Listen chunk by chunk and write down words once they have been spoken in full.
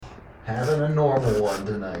Having a normal one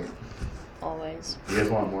tonight. Always. You guys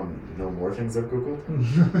want more things of Google?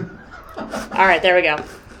 All right, there we go.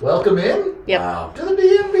 Welcome in. Yep. Wow. To the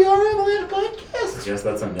DNVR Avalanche Podcast. I guess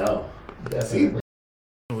that's a no. Definitely.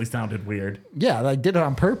 Really sounded weird. Yeah, I did it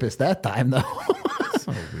on purpose that time, though.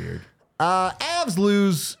 So weird. Avs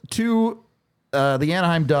lose to the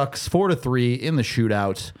Anaheim Ducks 4-3 in the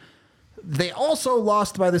shootout. They also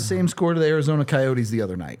lost by the same score to the Arizona Coyotes the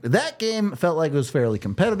other night. That game felt like it was fairly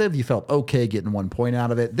competitive. You felt okay getting 1 point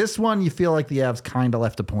out of it. This one, you feel like the Avs kind of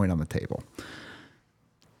left a point on the table.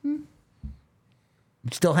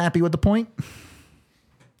 Still happy with the point?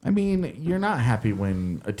 I mean, you're not happy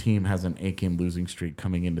when a team has an 8-game losing streak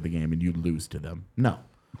coming into the game and you lose to them. No.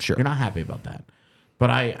 Sure. You're not happy about that.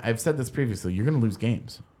 But I've said this previously. You're going to lose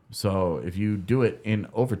games. So if you do it in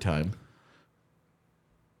overtime,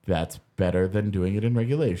 that's better than doing it in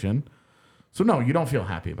regulation. So, no, you don't feel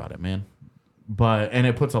happy about it, man. And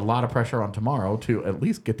it puts a lot of pressure on tomorrow to at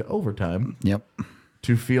least get to overtime. Yep.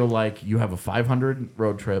 To feel like you have a 500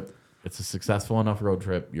 road trip. It's a successful enough road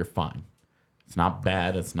trip. You're fine. It's not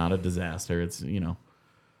bad. It's not a disaster. It's,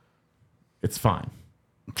 it's fine.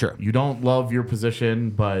 Sure. You don't love your position,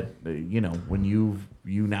 but, when you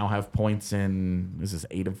now have points in, this is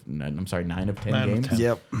 9 of 10 games. 10.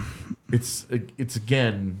 Yep. It's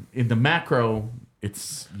again, in the macro,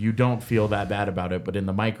 you don't feel that bad about it, but in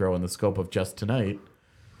the micro, in the scope of just tonight,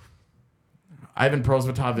 Ivan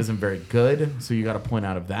Prosvetov isn't very good, so you got to point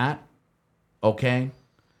out of that. Okay.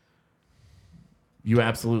 You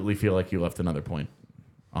absolutely feel like you left another point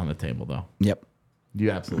on the table, though. Yep.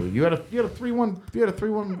 You absolutely. You had a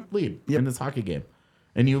 3-1 lead in this hockey game,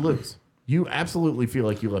 and you lose. You absolutely feel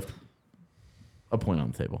like you left a point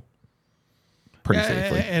on the table. Pretty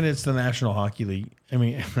safely. And it's the National Hockey League. I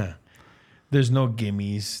mean, there's no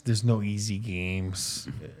gimmies. There's no easy games.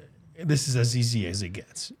 This is as easy as it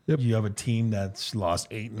gets. Yep. You have a team that's lost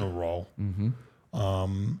 8 in a row.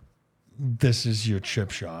 Mm-hmm. This is your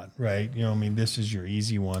chip shot, right? This is your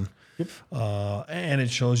easy one. Yep. And it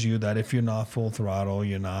shows you that if you're not full throttle,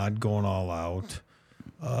 you're not going all out.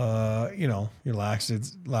 You're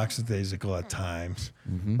lackadaisical at times,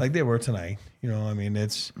 like they were tonight.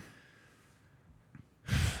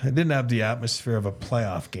 It didn't have the atmosphere of a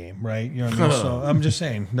playoff game, right? You know what I mean? So I'm just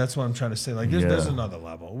saying, that's what I'm trying to say. Like, there's another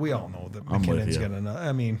level. We all know that McKinnon's got another.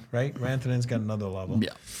 Right? Rantanen's got another level. Yeah.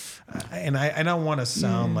 And I don't want to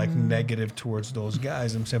sound like negative towards those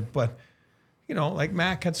guys. I'm saying, but like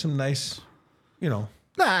Mac had some nice,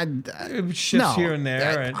 shifts here and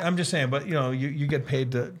there. And I'm just saying, but you get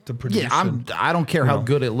paid to produce. Yeah, I don't care how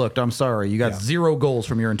good it looked. I'm sorry, you got 0 goals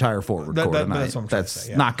from your entire forward core tonight. That's what I'm trying to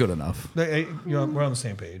say. Yeah. Not good enough. We're on the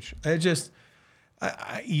same page.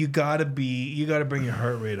 You gotta bring your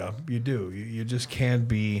heart rate up. You do. You just can't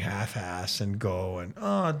be half-ass and go and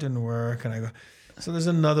it didn't work. And I go. So there's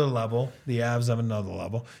another level. The Avs have another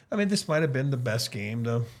level. I mean, this might have been the best game.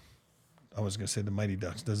 I was going to say the Mighty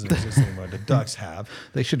Ducks doesn't exist anymore. The Ducks have.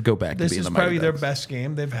 They should go back to being the Mighty Ducks. This is probably their best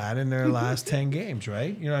game they've had in their last 10 games,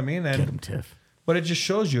 right? You know what I mean? And, get them, Tiff. But it just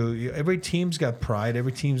shows you, every team's got pride.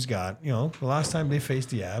 Every team's got, the last time they faced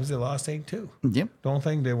the Avs, they lost 8-2. Yep. Don't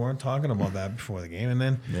think they weren't talking about that before the game. And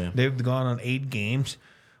then they've gone on 8 games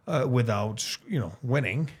without,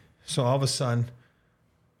 winning. So all of a sudden,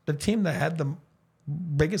 the team that had the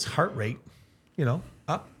biggest heart rate,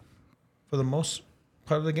 up for the most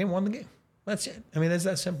part of the game, won the game. That's it. I mean, it's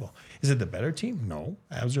that simple. Is it the better team? No.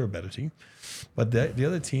 Avs are a better team. But the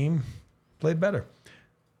other team played better.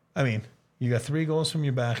 I mean, you got 3 goals from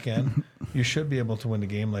your back end. You should be able to win the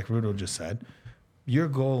game, like Rudo just said. Your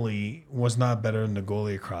goalie was not better than the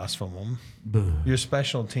goalie across from him. Your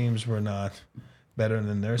special teams were not better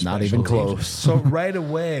than their special teams. Not even close. So right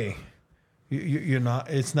away, you're not.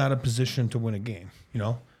 It's not a position to win a game.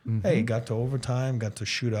 Hey, got to overtime, got to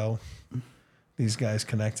shootout. These guys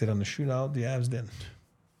connected on the shootout. The Avs didn't.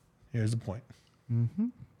 Here's the point. Mm-hmm.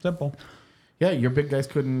 Simple. Yeah, your big guys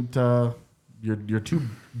couldn't. Your 2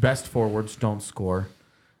 best forwards don't score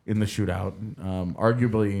in the shootout.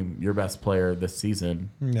 Arguably, your best player this season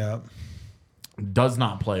does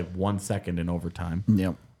not play 1 second in overtime.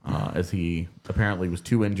 Yep. As he apparently was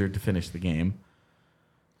too injured to finish the game.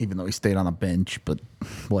 Even though he stayed on the bench, but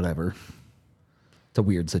whatever. It's a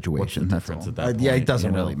weird situation. What's the difference at that point? Yeah, it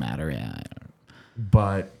doesn't really matter. Yeah.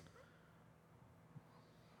 But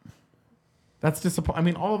that's disappointing. I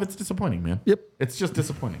mean, all of it's disappointing, man. Yep. It's just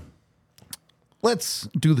disappointing. Let's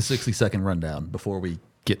do the 60-second rundown before we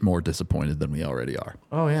get more disappointed than we already are.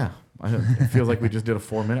 Oh, yeah. It feels like we just did a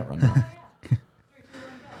 4-minute rundown.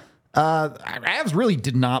 Avs really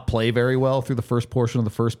did not play very well through the first portion of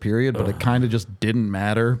the first period, but it kind of just didn't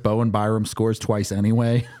matter. Bowen Byram scores twice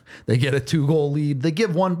anyway. They get a 2-goal lead. They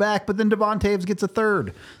give one back, but then Devon Taves gets a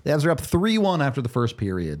third. The Avs are up 3-1 after the first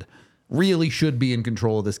period. Really should be in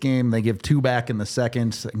control of this game. They give 2 back in the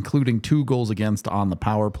second, including 2 goals against on the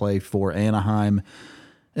power play for Anaheim.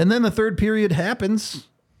 And then the third period happens.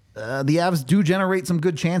 The Avs do generate some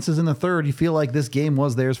good chances in the third. You feel like this game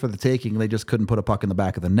was theirs for the taking. They just couldn't put a puck in the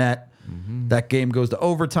back of the net. Mm-hmm. That game goes to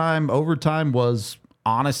overtime. Overtime was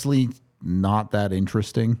honestly not that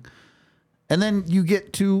interesting. And then you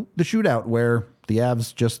get to the shootout where the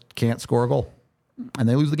Avs just can't score a goal. And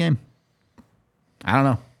they lose the game. I don't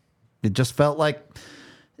know. It just felt like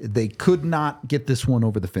they could not get this one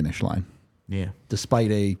over the finish line. Yeah.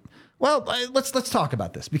 Despite let's talk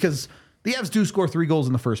about this because the Avs do score 3 goals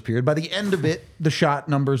in the first period. By the end of it, the shot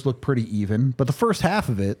numbers look pretty even, but the first half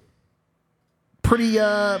of it, pretty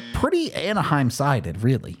Anaheim-sided,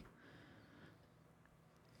 really.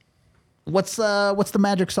 What's the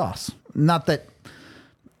magic sauce? Not that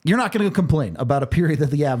you're not going to complain about a period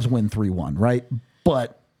that the Avs win 3-1, right?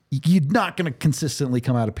 But you're not going to consistently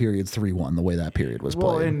come out of periods 3-1 the way that period was played.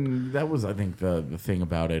 Well, and that was, I think, the thing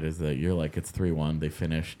about it is that you're like, it's 3-1. They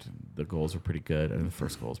finished. The goals were pretty good, and the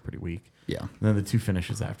first goal was pretty weak. Yeah. And then the 2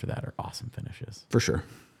 finishes after that are awesome finishes. For sure.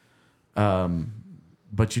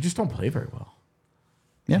 But you just don't play very well.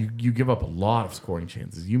 Yeah. You give up a lot of scoring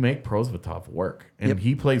chances. You make Prosvetov work, and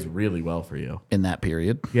he plays really well for you. In that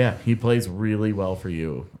period. Yeah, he plays really well for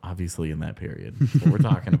you, obviously, in that period. That's what we're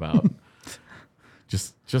talking about.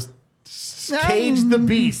 Just cage the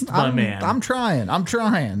beast, my man. I'm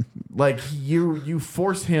trying. Like you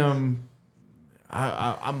force him.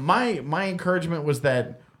 My encouragement was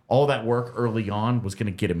that all that work early on was going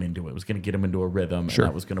to get him into it. Was going to get him into a rhythm, Sure.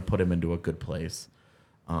 and that was going to put him into a good place,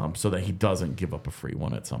 so that he doesn't give up a free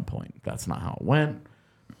one at some point. That's not how it went.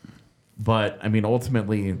 But I mean,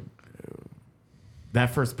 ultimately,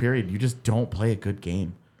 that first period, you just don't play a good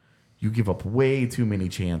game. You give up way too many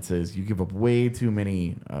chances. You give up way too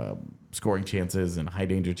many scoring chances and high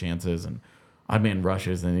danger chances and odd man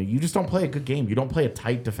rushes, and you just don't play a good game. You don't play a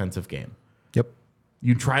tight defensive game. Yep.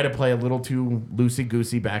 You try to play a little too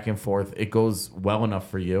loosey-goosey back and forth. It goes well enough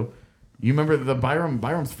for you. You remember the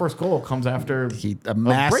Byram's first goal comes after a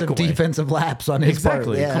massive breakaway. Defensive lapse on his part.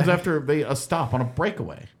 Exactly. Yeah. It comes after a stop on a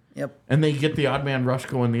breakaway. Yep. And they get the odd man rush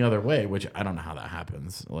going the other way, which I don't know how that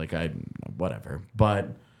happens. Whatever.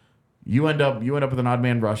 But you end up with an odd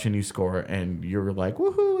man rush and you score and you're like,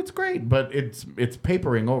 woohoo, it's great. But it's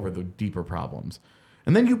papering over the deeper problems.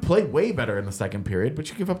 And then you play way better in the second period, but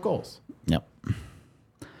you give up goals. Yep.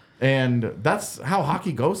 And that's how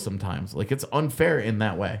hockey goes sometimes. Like, it's unfair in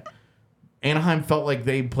that way. Anaheim felt like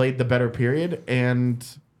they played the better period, and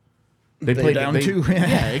they played down 2.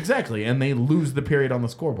 Yeah, exactly. And they lose the period on the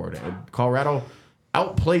scoreboard. And Colorado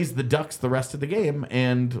outplays the Ducks the rest of the game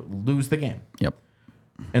and lose the game. Yep.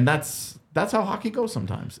 And that's how hockey goes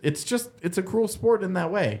sometimes. It's a cruel sport in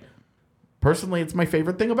that way. Personally, it's my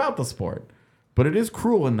favorite thing about the sport. But it is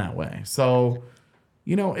cruel in that way. So,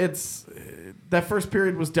 it's that first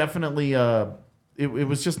period was definitely it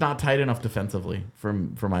was just not tight enough defensively for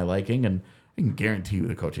my liking, and I can guarantee you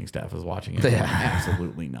the coaching staff is watching it. Yeah.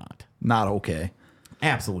 Absolutely not. Not okay.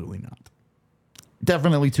 Absolutely not.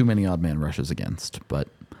 Definitely too many odd man rushes against, but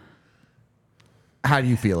how do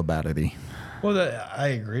you feel about it, E? Well, I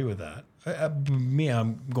agree with that.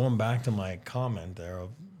 I'm going back to my comment there of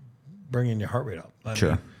bringing your heart rate up.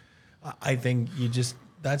 I think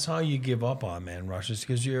that's how you give up on man rushes,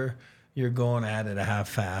 because you're going at it a half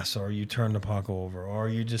fast, or you turn the puck over, or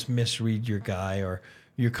you just misread your guy, or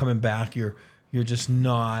you're coming back, you're just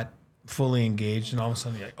not fully engaged, and all of a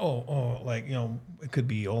sudden you're like, it could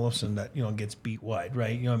be Olofsson that, gets beat wide,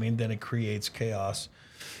 right? Then it creates chaos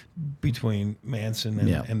between Manson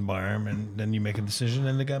and Byram, and then you make a decision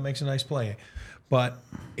and the guy makes a nice play. But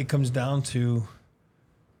it comes down to,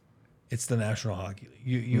 it's the National Hockey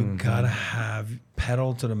League. You gotta have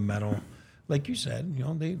pedal to the metal. Like you said,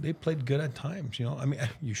 they played good at times.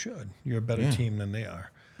 You should. You're a better team than they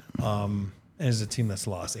are. And it's a team that's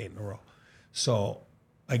lost 8 in a row. So,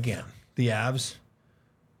 again, the Avs,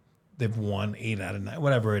 they've won 8 out of 9,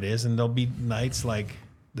 whatever it is. And there'll be nights like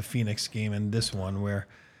the Phoenix game and this one where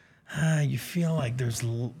you feel like there's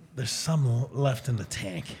some left in the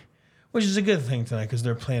tank, which is a good thing tonight because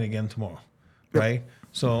they're playing again tomorrow, right?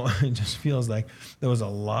 So it just feels like there was a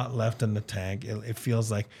lot left in the tank. It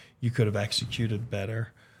feels like you could have executed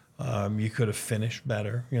better. You could have finished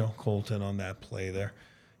better. Colton on that play there.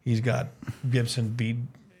 He's got Gibson beat.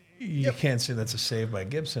 You can't say that's a save by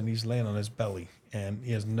Gibson. He's laying on his belly, and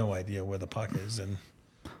he has no idea where the puck is. And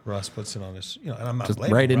Russ puts it on his, and I'm not Just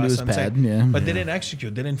blaming right into Russ, his I'm pad, saying, yeah. but they didn't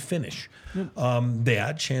execute. They didn't finish. They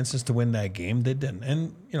had chances to win that game. They didn't.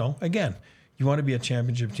 And, again, you want to be a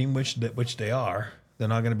championship team, which they are. They're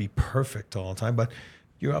not going to be perfect all the time, but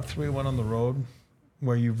you're up 3-1 on the road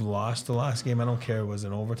where you've lost the last game. I don't care if it was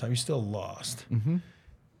in overtime. You still lost. Mm-hmm.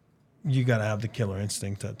 You got to have the killer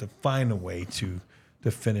instinct to find a way to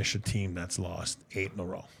finish a team that's lost 8 in a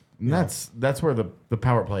row. And that's where the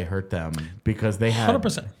power play hurt them because they have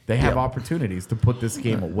 100%. They have opportunities to put this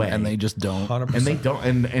game away, And they just don't. 100%. and they don't.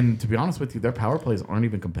 And to be honest with you, their power plays aren't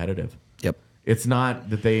even competitive. Yep. It's not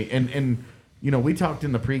that they and we talked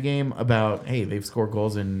in the pregame about, hey, they've scored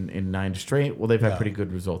goals in 9 straight. Well, they've had pretty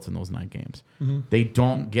good results in those 9 games. Mm-hmm. They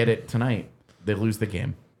don't get it tonight. They lose the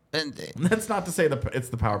game. And that's not to say it's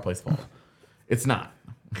the power play's fault. It's not.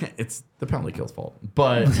 It's the penalty kill's fault.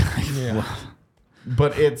 But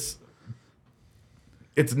but it's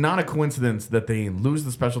not a coincidence that they lose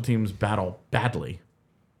the special teams battle badly.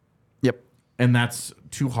 Yep. And that's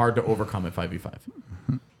too hard to overcome at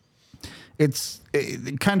 5v5. It's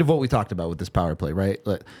kind of what we talked about with this power play, right?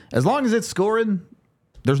 As long as it's scoring,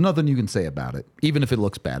 there's nothing you can say about it, even if it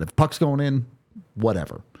looks bad. If puck's going in,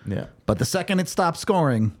 whatever. Yeah. But the second it stops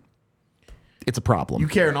scoring, it's a problem. You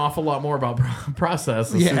care an awful lot more about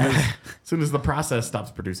process as soon as the process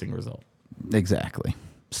stops producing result. Exactly.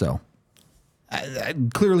 So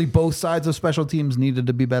clearly both sides of special teams needed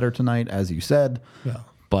to be better tonight, as you said. Yeah.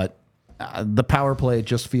 But the power play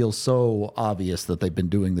just feels so obvious that they've been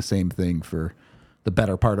doing the same thing for the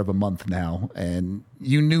better part of a month now. And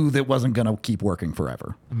you knew that wasn't going to keep working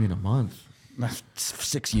forever. I mean, a month.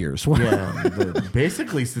 6 years. Yeah.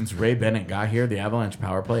 Basically, since Ray Bennett got here, the Avalanche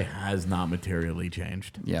power play has not materially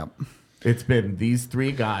changed. Yeah. It's been these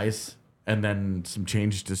 3 guys and then some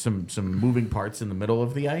change to some moving parts in the middle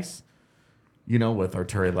of the ice. With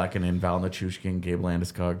Arturi Lehkonen, Val Nichushkin, Gabe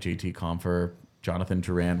Landeskog, JT Compher, Jonathan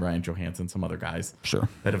Duran, Ryan Johansson, some other guys. Sure.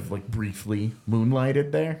 That have briefly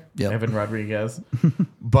moonlighted there. Yep. Evan Rodriguez.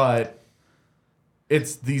 But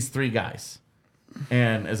it's these 3 guys.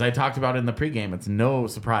 And as I talked about in the pregame, it's no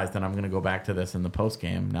surprise that I'm going to go back to this in the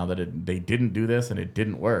postgame now that they didn't do this and it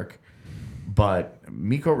didn't work. But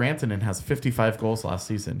Mikko Rantanen has 55 goals last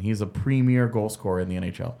season. He's a premier goal scorer in the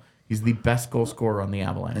NHL. He's the best goal scorer on the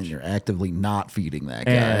Avalanche. And you're actively not feeding that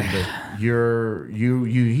guy. And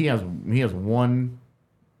he has one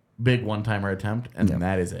big one-timer attempt, and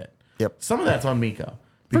that is it. Yep. Some of that's on Mikko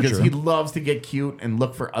because he loves to get cute and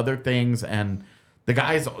look for other things, and the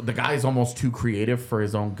guy's almost too creative for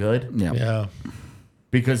his own good. Yep. Yeah.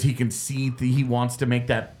 Because he can see he wants to make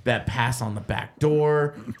that pass on the back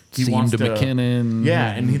door. He Seam wants to McKinnon.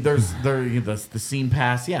 Yeah, and there's the seam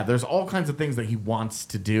pass. Yeah, there's all kinds of things that he wants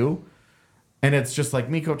to do, and it's just like,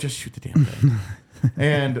 Mikko, just shoot the damn thing.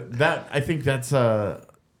 And that, I think that's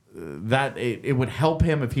it would help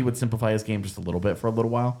him if he would simplify his game just a little bit for a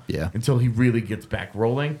little while. Yeah. Until he really gets back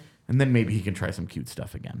rolling, and then maybe he can try some cute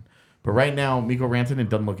stuff again. But right now, Mikko Rantanen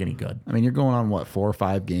doesn't look any good. I mean, you're going on, 4 or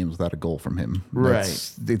 5 games without a goal from him. Right.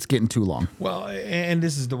 It's getting too long. Well, and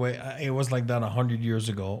this is the way it was like that 100 years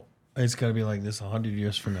ago. It's going to be like this 100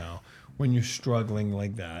 years from now when you're struggling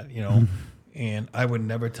like that, And I would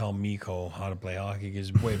never tell Mikko how to play hockey.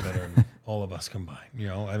 He's way better than all of us combined.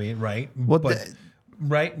 I mean, right?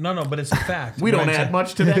 Right? No, but it's a fact. We don't add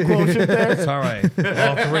much to that quotient there. It's all right.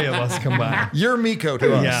 All 3 of us combined. You're Mikko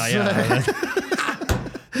to us. Yeah.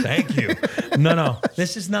 Thank you. No.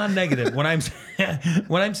 This is not negative. What I'm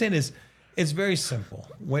saying is, it's very simple.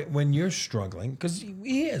 When you're struggling, because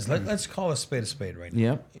he is. Let's call a spade right now.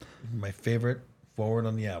 Yep. My favorite forward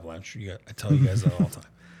on the Avalanche. I tell you guys that all the time.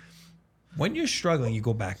 When you're struggling, you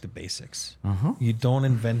go back to basics. Uh-huh. You don't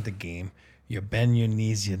invent the game. You bend your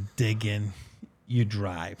knees. You dig in. You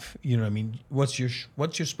drive. You know what I mean? What's your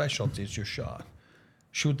specialty? It's your shot.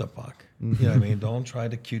 Shoot the puck. You know what I mean? Don't try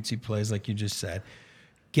the cutesy plays like you just said.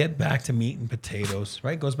 Get back to meat and potatoes,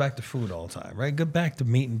 right? Goes back to food all the time, right? Get back to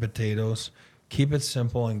meat and potatoes. Keep it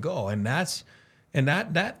simple and go. And that's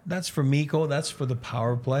for Mikko. That's for the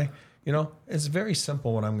power play. It's very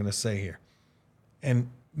simple what I'm going to say here. And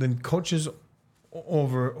then coaches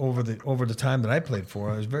over the time that I played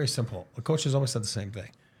for, it was very simple. The coaches always said the same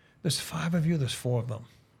thing. There's 5 of you. There's 4 of them.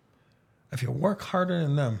 If you work harder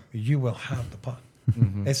than them, you will have the puck.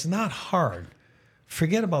 Mm-hmm. It's not hard.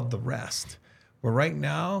 Forget about the rest. But right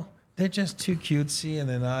now, they're just too cutesy and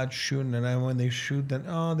they're not shooting. And then when they shoot, then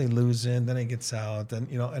they lose in. Then it gets out. And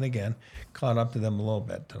and again, caught up to them a little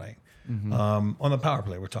bit tonight. on the power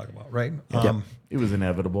play we're talking about, right? It was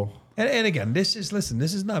inevitable. And again, this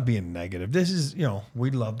is not being negative. This is,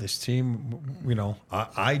 we love this team.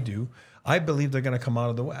 I do. I believe they're going to come out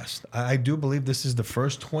of the West. I do believe this is the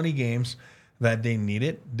first 20 games that they need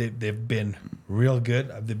it. They've been real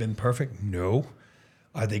good. Have they been perfect? No.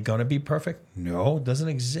 Are they going to be perfect? No. It doesn't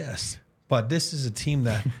exist. But this is a team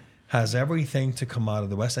that has everything to come out of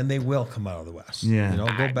the West, and they will come out of the West. Yeah.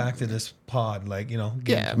 Go back to this pod, game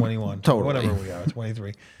 21, totally. whatever we are,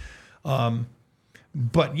 23.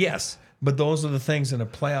 But yes, those are the things in a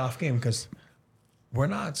playoff game, because we're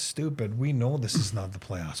not stupid. We know this is not the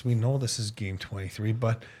playoffs. We know this is game 23.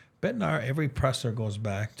 But Bednar, every presser goes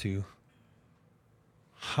back to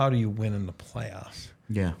how do you win in the playoffs?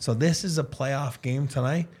 Yeah. So this is a playoff game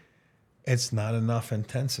tonight. It's not enough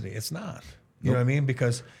intensity. It's not. You know what I mean?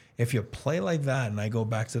 Because if you play like that, and I go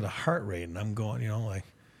back to the heart rate, and I'm going,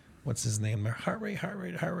 what's his name there? Heart rate,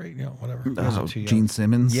 whatever. Gene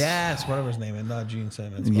Simmons? Yes, whatever his name is. Not Gene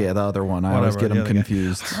Simmons. Yeah, the other one. I always get him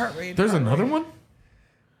confused. Heart rate. There's another one?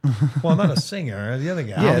 Well, not a singer. The other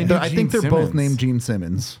guy. Yeah, I Gene think they're both Simmons. named Gene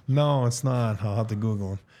Simmons. No, it's not. I'll have to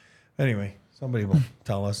Google him. Anyway, somebody will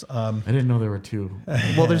tell us. I didn't know there were two.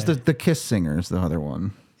 Well, there's the Kiss singers, the other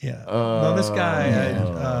one. Yeah. No, this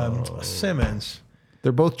guy, Simmons.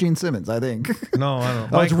 They're both Gene Simmons, I think. No, I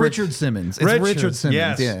don't. Oh, it's Richard Simmons. It's Richard Simmons,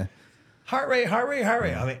 yes. yeah. Heart rate.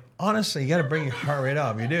 I mean, honestly, you got to bring your heart rate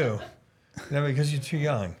up. You do. Because you're too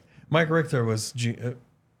young. Mike Richter was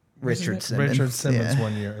Richard Simmons. Richard Simmons Yeah.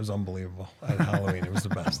 1 year. It was unbelievable. At Halloween, it was the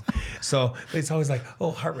best. So it's always like, oh,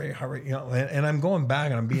 heart rate. And I'm going back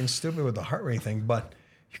and I'm being stupid with the heart rate thing, but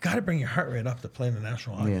you got to bring your heart rate up to play in the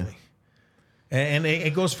National Hockey League. And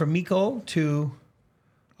it goes from Mikko to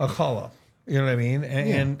a call-up. You know what I mean?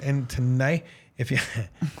 And tonight, if you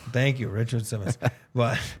thank you, Richard Simmons.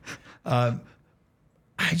 But I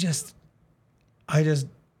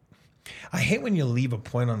hate when you leave a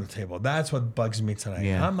point on the table. That's what bugs me tonight.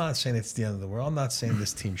 Yeah. I'm not saying it's the end of the world. I'm not saying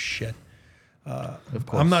this team's shit. Of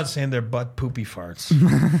course. I'm not saying they're butt poopy farts.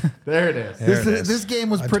 There it is. This game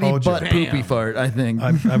was I pretty told you. butt poopy fart, I think.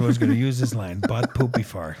 I was going to use this line, butt poopy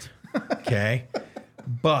fart. Okay?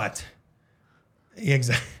 But,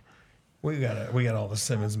 exactly. We got all the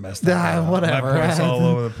Simmons messed up. Whatever. My points all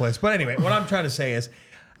over the place. But anyway, what I'm trying to say is,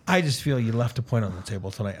 I just feel you left a point on the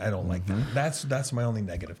table tonight. I don't like that. That's my only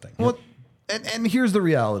negative thing. Well, and here's the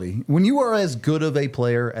reality. When you are as good of a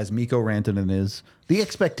player as Mikko Rantanen is, the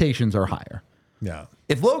expectations are higher. Yeah.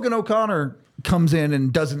 If Logan O'Connor comes in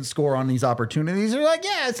and doesn't score on these opportunities, you're like,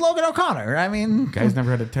 yeah, it's Logan O'Connor. I mean, Guy's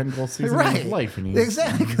never had a 10-goal season in his life, and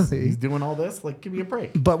he's doing all this. Like, give me a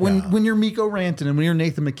break. But when you're Mikko Rantanen, when you're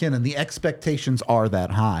Nathan McKinnon, the expectations are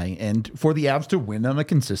that high. And for the Avs to win on a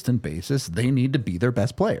consistent basis, they need to be their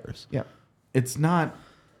best players. Yeah, it's not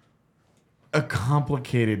a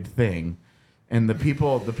complicated thing, and the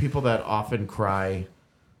people that often cry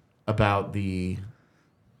about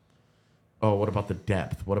what about the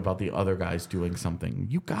depth? What about the other guys doing something?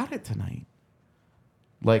 You got it tonight.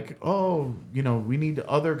 Like, we need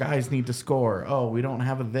other guys need to score. Oh, we don't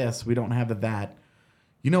have a this, we don't have a that.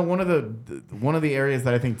 One of the areas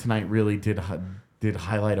that I think tonight really did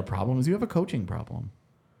highlight a problem is you have a coaching problem.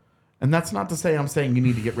 And that's not to say I'm saying you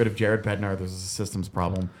need to get rid of Jared Bednar. There's a systems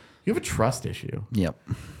problem. You have a trust issue. Yep.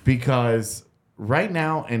 Because right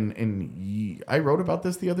now, and I wrote about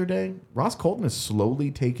this the other day, Ross Colton is slowly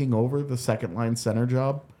taking over the second line center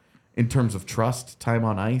job in terms of trust, time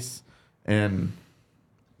on ice, and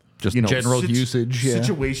just general usage.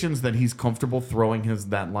 Situations that he's comfortable throwing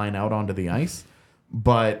that line out onto the ice.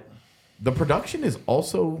 But the production is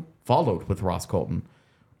also followed with Ross Colton.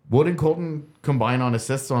 Wood and Colton combine on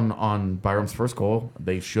assists on Byram's first goal.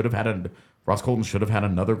 Ross Colton should have had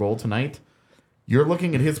another goal tonight. You're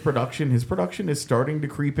looking at his production. His production is starting to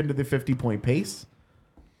creep into the 50-point pace.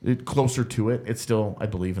 Closer to it. It's still, I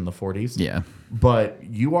believe, in the 40s. Yeah. But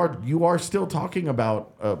you are still talking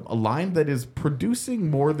about a line that is producing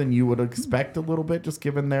more than you would expect a little bit, just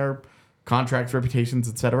given their contracts, reputations,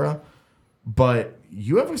 etc. But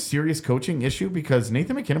you have a serious coaching issue because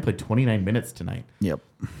Nathan McKinnon played 29 minutes tonight. Yep.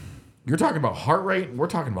 You're talking about heart rate. We're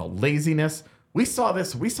talking about laziness. We saw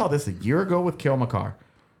this a year ago with Cale Makar.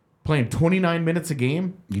 Playing 29 minutes a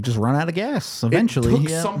game. You just run out of gas eventually. It took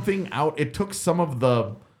something out. It took some of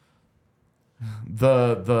the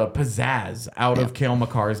pizzazz out of Cale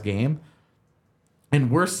Makar's game.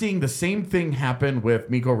 And we're seeing the same thing happen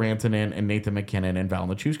with Mikko Rantanen and Nathan McKinnon and Val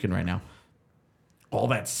Nichushkin right now. All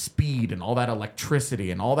that speed and all that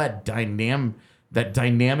electricity and all that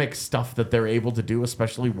dynamic stuff that they're able to do,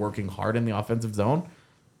 especially working hard in the offensive zone,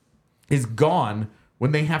 is gone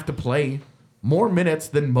when they have to play more minutes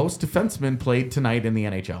than most defensemen played tonight in the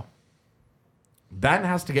NHL. That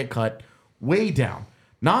has to get cut way down.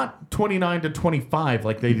 Not 29 to 25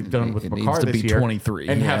 like they've done with Makar this year. 23.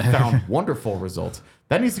 And have found wonderful results.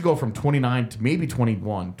 That needs to go from 29 to maybe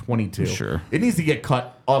 21, 22. Sure. It needs to get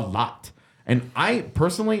cut a lot. And I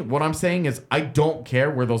personally, what I'm saying is I don't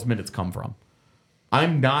care where those minutes come from.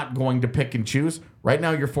 I'm not going to pick and choose. Right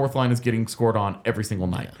now, your fourth line is getting scored on every single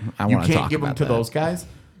night. You can't give them to those guys.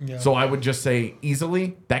 Yeah. So I would just say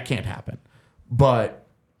easily, that can't happen. But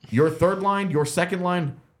your third line, your second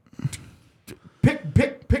line, pick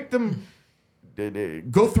them.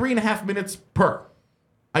 Go 3.5 minutes per.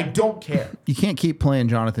 I don't care. You can't keep playing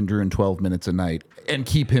Jonathan Drouin 12 minutes a night and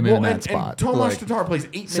keep him in that spot. And Tomas Tatar plays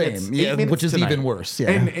 8 minutes. Same, yeah, which is tonight. even worse.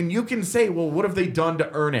 Yeah. And you can say, well, what have they done to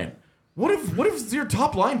earn it? What have your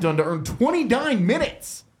top line done to earn 29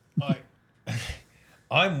 minutes?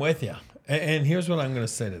 I'm with you. And here's what I'm going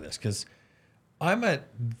to say to this, because I'm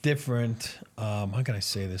at different, how can I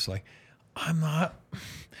say this? Like, I'm not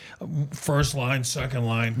first line, second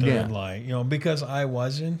line, third line, because I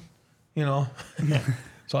wasn't,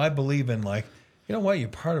 So I believe in, like, you know what, you're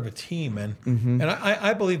part of a team. And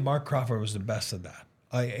I believe Mark Crawford was the best of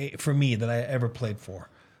that, for me, that I ever played for.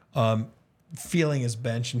 Feeling his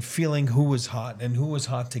bench and feeling who was hot and who was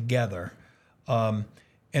hot together. And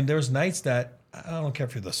there's nights that, I don't care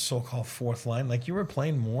if you're the so-called fourth line, like you were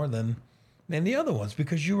playing more than the other ones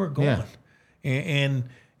because you were going. Yeah.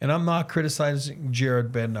 And I'm not criticizing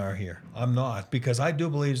Jared Bednar here. I'm not, because I do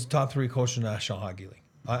believe he's the top 3 coach in the National Hockey League.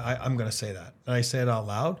 I'm going to say that. And I say it out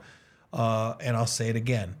loud, and I'll say it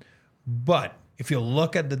again. But if you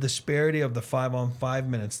look at the disparity of the 5-on-5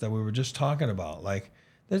 minutes that we were just talking about, like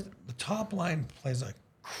the top line plays like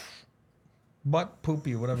butt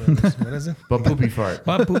poopy, whatever it is. What is it? Butt poopy fart.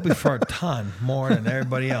 Butt poopy fart ton more than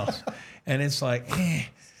everybody else. And it's like,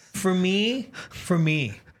 for me,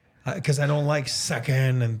 because I don't like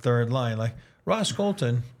second and third line. Like Ross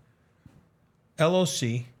Colton,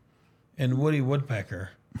 LOC, and Woody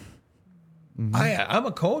Woodpecker. I'm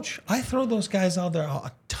a coach. I throw those guys out there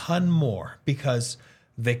a ton more because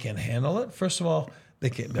they can handle it. First of all,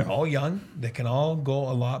 they're all young. They can all go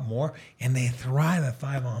a lot more, and they thrive at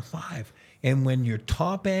 5-on-5. And when your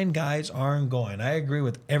top end guys aren't going, I agree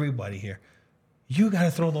with everybody here. You got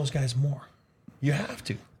to throw those guys more. You have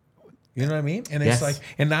to. You know what I mean? And it's like,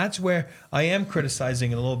 and that's where I am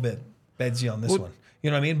criticizing it a little bit, Bedsy, on this one. You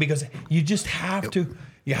know what I mean? Because you just have to.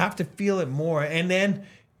 You have to feel it more. And then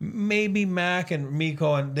maybe Mac and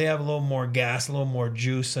Mikko, and they have a little more gas, a little more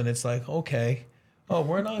juice, and it's like, okay,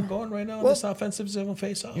 we're not going right now in this offensive zone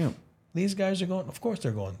face-off. Yeah. These guys are going. Of course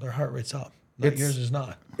they're going. Their heart rate's up. Yours is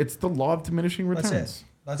not. It's the law of diminishing returns.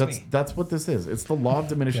 That's me. That's what this is. It's the law of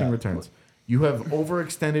diminishing returns. You have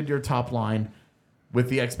overextended your top line with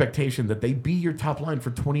the expectation that they be your top line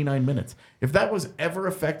for 29 minutes. If that was ever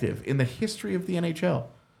effective in the history of the NHL,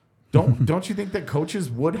 don't you think that coaches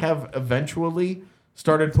would have eventually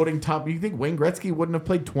started putting top? You think Wayne Gretzky wouldn't have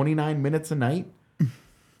played 29 minutes a night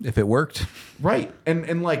if it worked? Right.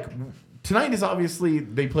 And like tonight is obviously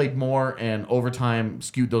they played more and overtime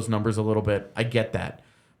skewed those numbers a little bit. I get that.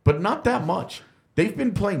 But not that much. They've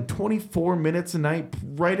been playing 24 minutes a night,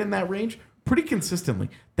 right in that range, pretty consistently.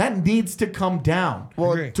 That needs to come down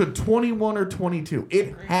to 21 or 22.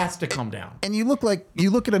 It has to come down. And you look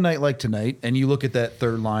at a night like tonight, and you look at that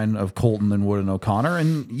third line of Colton and Wood and O'Connor,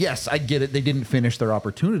 and yes, I get it. They didn't finish their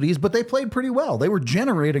opportunities, but they played pretty well. They were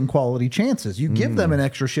generating quality chances. You give them an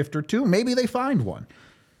extra shift or two, maybe they find one.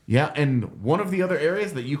 Yeah, and one of the other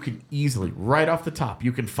areas that you can easily, right off the top,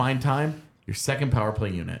 you can find time, your second power play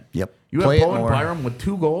unit. Yep. You have Bowen Byram with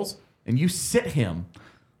 2 goals, and you sit him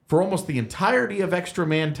for almost the entirety of extra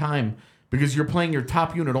man time because you're playing your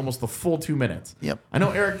top unit almost the full 2 minutes. Yep. I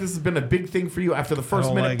know, Eric, this has been a big thing for you. After the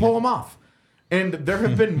first minute, pull him off. And there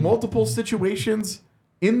have been multiple situations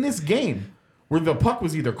in this game where the puck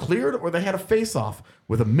was either cleared or they had a face-off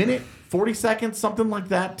with a minute, 40 seconds, something like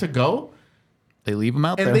that to go. They leave them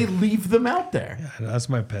out there. And they leave them out there. Yeah, that's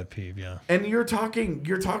my pet peeve, yeah. And you've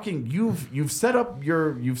set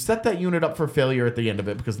that unit up for failure at the end of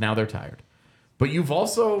it because now they're tired. But you've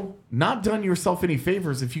also not done yourself any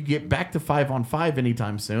favors if you get back to 5-on-5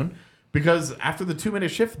 anytime soon, because after the 2-minute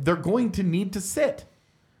shift, they're going to need to sit.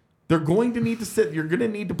 You're going to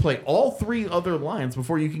need to play all 3 other lines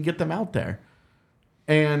before you can get them out there.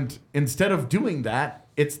 And instead of doing that,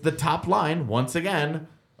 it's the top line once again.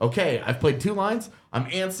 Okay, I've played 2 lines. I'm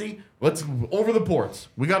antsy. Let's over the boards.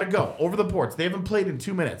 We got to go over the boards. They haven't played in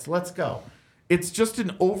 2 minutes. Let's go. It's just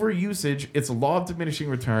an overusage. It's a law of diminishing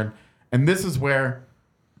return. And this is where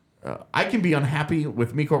I can be unhappy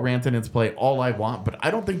with Mikko Rantanen's play all I want, but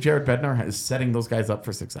I don't think Jared Bednar is setting those guys up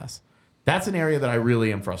for success. That's an area that I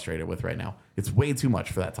really am frustrated with right now. It's way too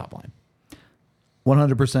much for that top line.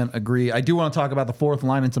 100% agree. I do want to talk about the fourth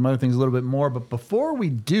line and some other things a little bit more, but before we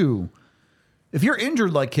do, if you're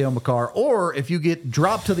injured like Cale Makar, or if you get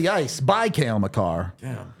dropped to the ice by Cale Makar,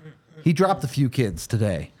 he dropped a few kids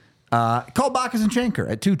today. Call Bacchus and Schenker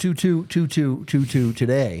at 222-2222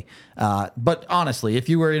 today. But honestly, if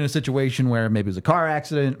you were in a situation where maybe it was a car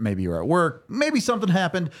accident, maybe you were at work, maybe something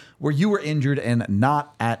happened where you were injured and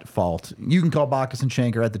not at fault, you can call Bacchus and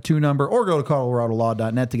Schenker at the 2 number or go to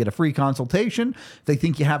coloradolaw.net to get a free consultation. If they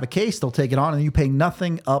think you have a case, they'll take it on and you pay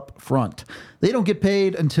nothing up front. They don't get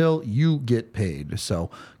paid until you get paid. So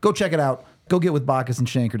go check it out. Go get with Bacchus and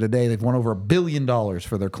Schenker today. They've won over $1 billion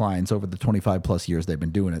for their clients over the 25 plus years they've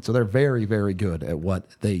been doing it. So they're very, very good at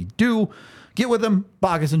what they do. Get with them.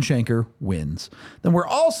 Bacchus and Schenker wins. Then we're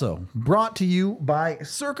also brought to you by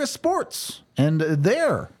Circa Sports and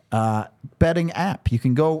their betting app. You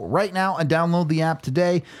can go right now and download the app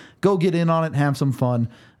today. Go get in on it, have some fun.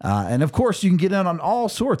 And of course, you can get in on all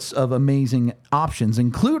sorts of amazing options,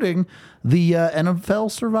 including the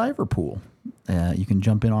NFL Survivor Pool. You can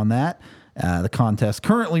jump in on that. The contest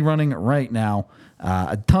currently running right now.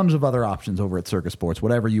 Tons of other options over at Circa Sports.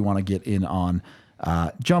 Whatever you want to get in on,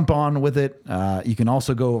 jump on with it. You can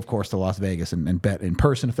also go, of course, to Las Vegas and bet in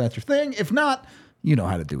person if that's your thing. If not, you know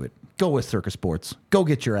how to do it. Go with Circa Sports. Go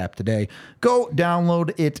get your app today. Go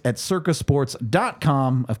download it at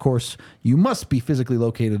circasports.com. Of course, you must be physically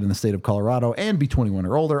located in the state of Colorado and be 21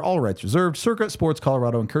 or older. All rights reserved. Circa Sports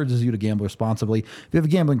Colorado encourages you to gamble responsibly. If you have a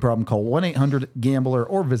gambling problem, call 1-800-GAMBLER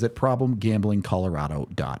or visit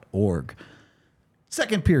problemgamblingcolorado.org.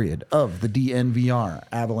 Second period of the DNVR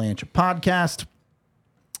Avalanche podcast.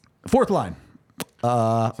 Fourth line.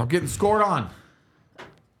 So I'm getting scored on.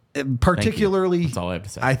 Particularly, that's all I have to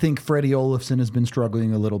say. I think Freddie Olofsson has been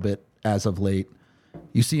struggling a little bit as of late.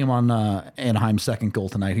 You see him on Anaheim's second goal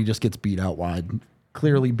tonight. He just gets beat out wide.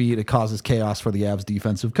 Clearly beat. It causes chaos for the Avs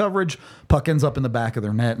defensive coverage. Puck ends up in the back of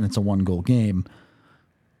their net, and it's a 1-goal game.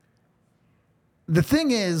 The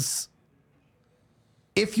thing is,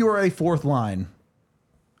 if you're a fourth line,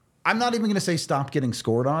 I'm not even going to say stop getting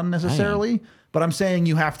scored on necessarily, but I'm saying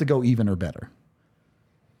you have to go even or better.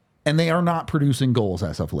 And they are not producing goals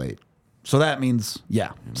as of late. So that means,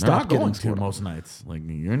 stop getting scored on most nights. Like,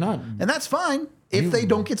 you're not. And that's fine if they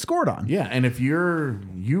don't get scored on. Yeah, and if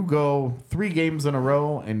you go 3 games in a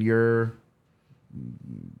row and you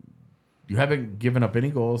haven't given up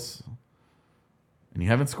any goals and you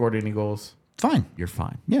haven't scored any goals, fine. You're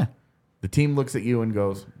fine. Yeah. The team looks at you and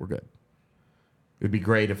goes, we're good. It would be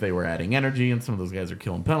great if they were adding energy and some of those guys are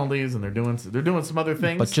killing penalties and they're doing some other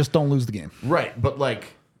things. But just don't lose the game. Right, but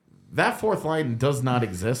like, that fourth line does not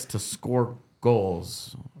exist to score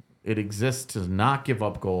goals. It exists to not give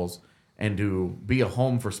up goals and to be a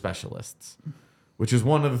home for specialists, which is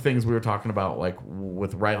one of the things we were talking about, like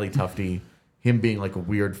with Riley Tufte, him being like a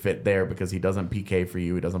weird fit there because he doesn't PK for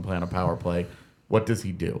you. He doesn't play on a power play. What does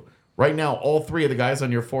he do? Right now, all 3 of the guys on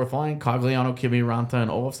your fourth line, Cogliano, Kimi, Ranta, and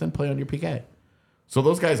Olofsson, play on your PK. So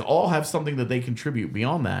those guys all have something that they contribute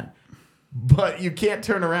beyond that. But you can't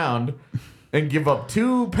turn around and give up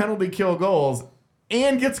 2 penalty kill goals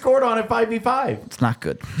and get scored on at 5v5. It's not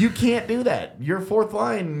good. You can't do that. Your fourth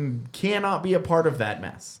line cannot be a part of that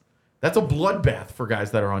mess. That's a bloodbath for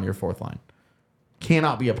guys that are on your fourth line.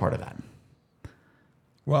 Cannot be a part of that.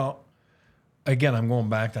 Well, again, I'm going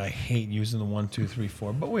back to I hate using the 1, 2, 3,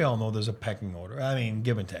 4, but we all know there's a pecking order. I mean,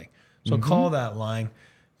 give and take. So call that line.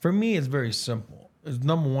 For me, it's very simple. The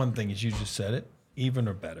number one thing is you just said it, even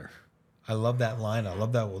or better. I love that line. I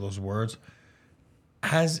love those words.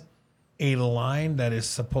 Has a line that is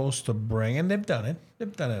supposed to bring, and they've done it.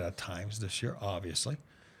 They've done it at times this year, obviously.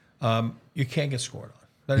 You can't get scored on.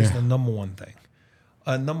 That is the number one thing.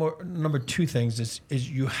 Number 2 things is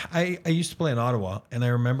you. I used to play in Ottawa, and I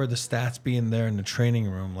remember the stats being there in the training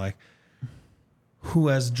room, like who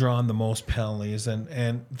has drawn the most penalties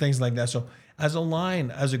and things like that. So as a line,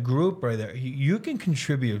 as a group right there, you can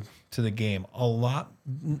contribute to the game a lot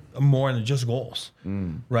more than just goals,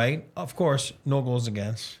 right? Of course, no goals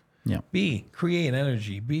against. Yeah. B, create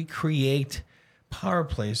energy. B, create power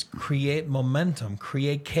plays, create momentum,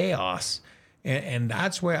 create chaos. And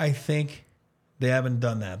that's where I think they haven't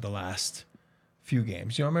done that the last few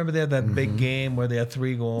games. You know, remember they had that big game where they had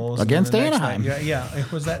 3 goals against Anaheim. Yeah,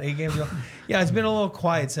 was that 8 games ago? Yeah, it's been a little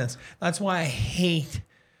quiet since. That's why I hate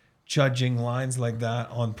judging lines like that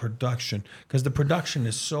on production, because the production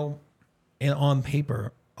is so on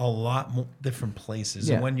paper a lot more different places.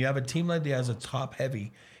 Yeah. And when you have a team like that has a top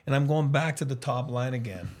heavy, and I'm going back to the top line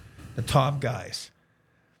again, the top guys.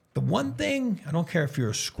 The one thing, I don't care if you're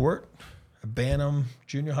a squirt, a bantam,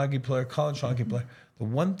 junior hockey player, college hockey player, the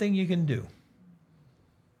one thing you can do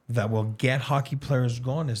that will get hockey players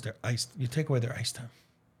going is their ice. You take away their ice time.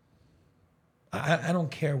 I don't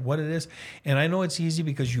care what it is. And I know it's easy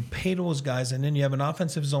because you pay those guys and then you have an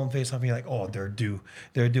offensive zone face-off and you're like, oh, they're due.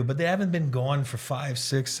 They're due. But they haven't been gone for 5,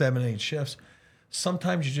 6, 7, 8 shifts.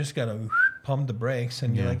 Sometimes you just got to pump the brakes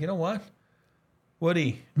and you're like, you know what?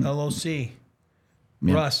 Woody, LOC,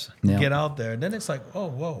 Russ, get out there. And then it's like, oh,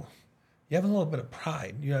 whoa. You have a little bit of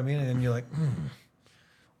pride. You know what I mean? And you're like,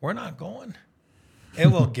 we're not going. It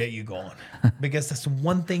will get you going. Because that's the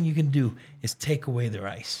one thing you can do is take away their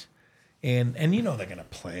ice. And you know they're going to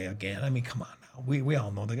play again. I mean, come on now. We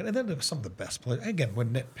all know they're some of the best players. Again, we're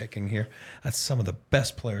nitpicking here. That's some of the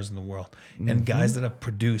best players in the world. And guys that have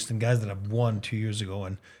produced and guys that have won 2 years ago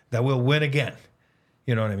and that will win again.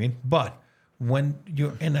 You know what I mean? But when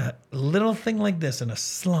you're in a little thing like this, in a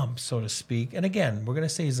slump, so to speak, and again, we're going to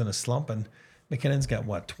say he's in a slump, and McKinnon's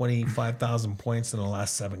got, 25,000 points in the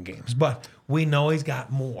last 7 games. But we know he's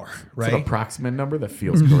got more, right? It's an approximate number that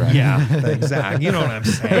feels correct. Yeah, exactly. You know what I'm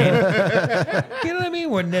saying? You know what I mean?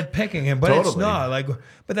 We're nitpicking him, but it's not.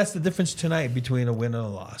 But that's the difference tonight between a win and a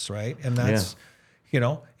loss, right? And that's,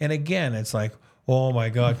 and again, it's like, oh my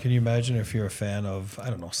God, can you imagine if you're a fan of,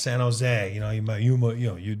 I don't know, San Jose?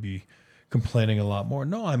 You'd be complaining a lot more.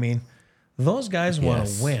 No, I mean, those guys want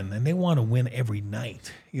to win, and they want to win every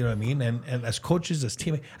night. You know what I mean? And as coaches, as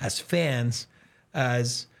teammates, as fans,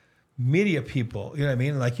 as media people, you know what I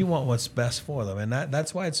mean? Like, you want what's best for them. And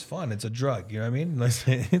that's why it's fun. It's a drug. You know what I mean?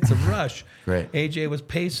 It's a rush. Great. AJ was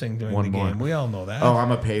pacing during the game. We all know that. Oh,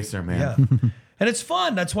 I'm a pacer, man. Yeah. And it's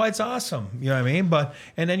fun. That's why it's awesome. You know what I mean?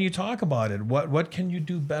 And then you talk about it. What can you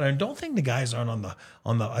do better? And don't think the guys aren't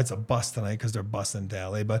on the it's a bus tonight because they're busting to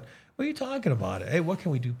LA, but what are you talking about? Hey, what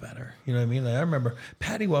can we do better? You know what I mean? Like, I remember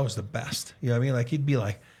Patty was the best. You know what I mean? Like, he'd be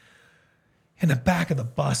like in the back of the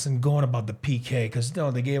bus and going about the PK because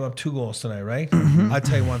they gave up 2 goals tonight, right? I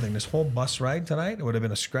tell you one thing, this whole bus ride tonight, it would have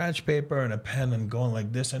been a scratch paper and a pen and going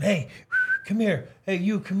like this and, hey, come here. Hey,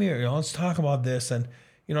 you come here. Let's talk about this. And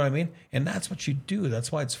you know what I mean? And that's what you do.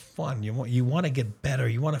 That's why it's fun. You want to get better.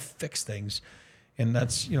 You want to fix things. And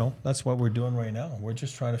that's what we're doing right now. We're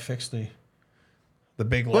just trying to fix the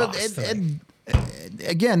big loss.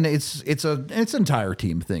 Again, it's an entire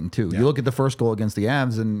team thing too. Yeah. You look at the first goal against the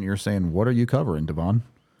Avs, and you're saying, "What are you covering, Devon?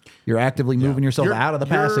 You're actively moving yourself out of the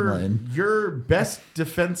passing lane. Your best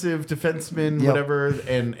defenseman, whatever,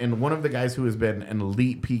 and one of the guys who has been an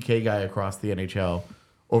elite PK guy across the NHL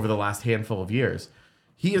over the last handful of years.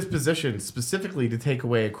 He is positioned specifically to take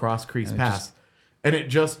away a cross crease pass. And it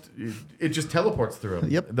just teleports through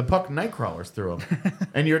him. Yep. The puck night crawlers through him.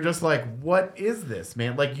 And you're just like, what is this,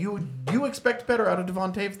 man? Like, you expect better out of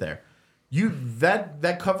Devon Toews there.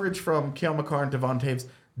 That coverage from Cale Makar and Devon Toews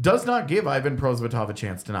does not give Ivan Prosvetov a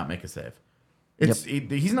chance to not make a save.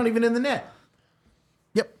 He's not even in the net.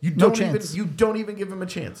 Yep. You don't even give him a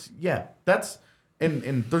chance. Yeah. That's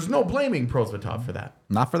and there's no blaming Prosvetov for that.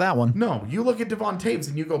 Not for that one. No. You look at Devon Toews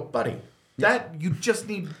and you go, buddy, that you just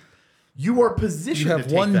need. You are positioned. You to have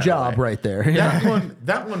take one that job away. right there.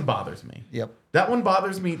 That one bothers me. Yep. That one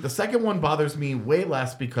bothers me. The second one bothers me way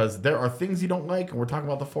less because there are things you don't like, and we're talking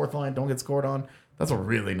about the fourth line. Don't get scored on. That's a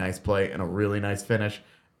really nice play and a really nice finish,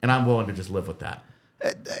 and I'm willing to just live with that.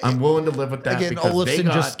 I'm willing to live with that. Again, because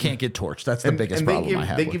Olofsson just can't get torched. That's the biggest problem I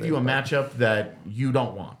have. They give you a matchup that you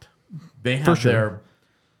don't want. They have their.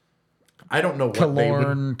 I don't know what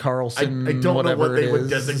Killorn, Carlson, I don't know what they would is.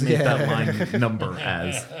 designate that line number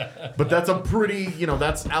as. But that's a pretty,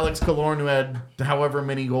 that's Alex Killorn, who had however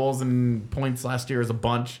many goals and points last year as a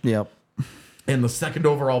bunch. Yep. And the second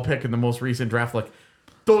overall pick in the most recent draft. Like,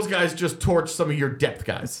 those guys just torch some of your depth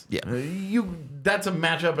guys. Yeah. That's a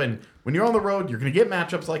matchup, and when you're on the road, you're going to get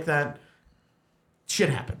matchups like that.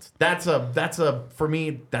 Shit happens. For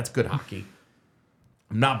me, that's good hockey.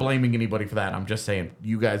 I'm not blaming anybody for that. I'm just saying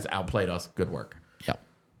you guys outplayed us. Good work. Yeah.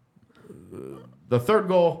 The third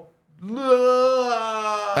goal,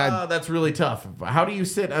 that's really tough. How do you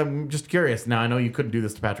sit? I'm just curious. Now, I know you couldn't do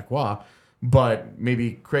this to Patrick Waugh, but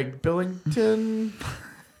maybe Craig Billington?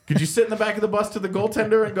 Could you sit in the back of the bus to the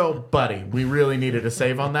goaltender and go, buddy, we really needed a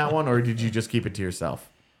save on that one, or did you just keep it to yourself?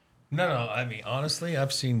 No. I mean, honestly,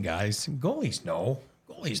 I've seen goalies know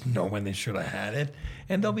when they should have had it,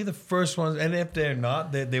 and they'll be the first ones. And if they're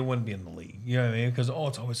not, they wouldn't be in the league. You know what I mean? Because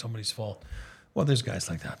it's always somebody's fault. Well, there's guys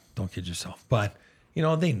like that. Don't kid yourself. But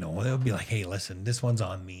they know. They'll be like, hey, listen, this one's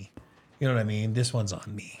on me. You know what I mean? This one's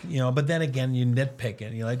on me. But then again, you nitpick it.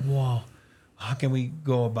 And you're like, well, how can we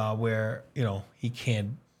go about where he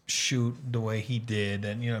can't shoot the way he did,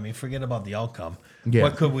 and forget about the outcome. Yeah.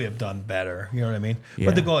 What could we have done better? You know what I mean? Yeah.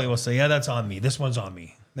 But the goalie will say, "Yeah, that's on me. This one's on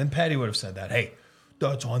me." Then Patty would have said that, "Hey,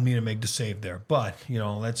 that's on me to make the save there." But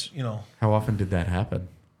How often did that happen?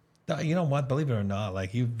 you know what? Believe it or not,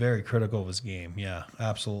 like he's very critical of his game. Yeah,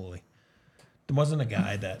 absolutely. There wasn't a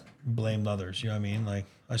guy that blamed others. You know what I mean? Like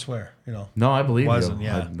I swear, No, I believe Wasn't, you.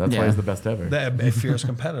 yeah. That's why he's the best ever. a fierce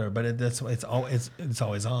competitor, but it's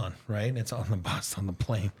always on, right? It's on the bus, on the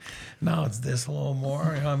plane. Now it's this a little more.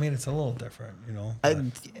 You know what I mean? It's a little different. But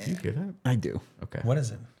You get it? I do. Okay. what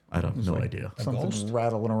is it? I don't. No idea. A Something ghost?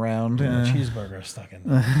 rattling around. A cheeseburger stuck in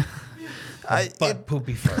there. But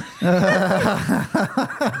poopy fur.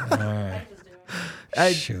 All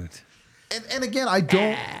right. Shoot. And again, I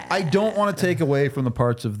don't want to take away from the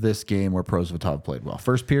parts of this game where Prosvetov played well.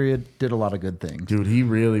 First period, did a lot of good things. Dude, he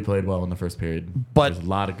really played well in the first period. But There's a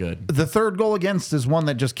lot of good. The third goal against is one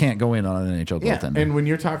that just can't go in on an NHL goaltender. And when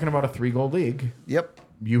you're talking about a 3-goal league, Yep.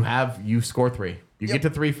 you score 3. You get to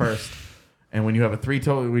 3 first. And when you have a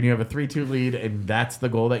 3-2 lead and that's the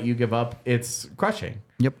goal that you give up, it's crushing.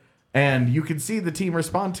 Yep. And you can see the team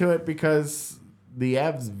respond to it because the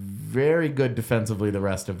Avs very good defensively the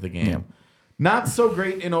rest of the game. Yep. Not so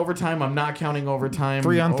great in overtime. I'm not counting overtime.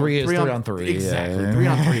 3-on-3 is 3-on-3. Exactly. Yeah.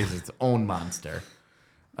 3-on-3 is its own monster.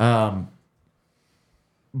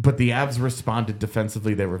 But the Avs responded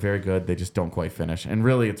defensively. They were very good. They just don't quite finish. And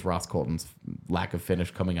really, it's Ross Colton's lack of finish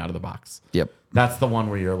coming out of the box. Yep. That's the one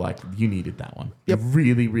where you're like, you needed that one. Yep. You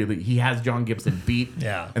really, really. He has John Gibson beat.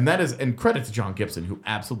 Yeah. And credit to John Gibson, who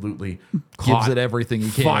absolutely Gives caught it everything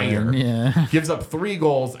he can. fire. Yeah. Gives up 3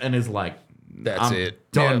 goals and is like, I'm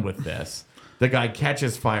it. done Yeah. with this. The guy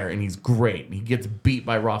catches fire and he's great. He gets beat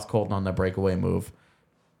by Ross Colton on that breakaway move.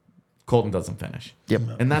 Colton doesn't finish. Yep.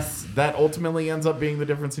 And that ultimately ends up being the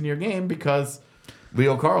difference in your game because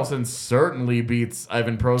Leo Carlsson certainly beats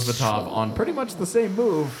Ivan Prosvetov on pretty much the same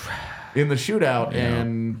move in the shootout,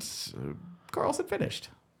 and Carlsson finished.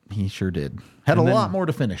 He sure did. Had And a then- lot more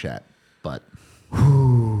to finish at, but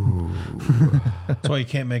That's why you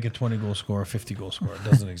can't make a 20-goal score, a 50-goal score. It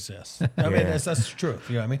doesn't exist. I mean, that's the truth.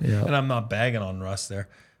 You know what I mean? Yeah. And I'm not bagging on Russ there.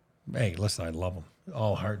 Hey, listen, I love him,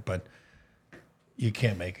 all heart, but you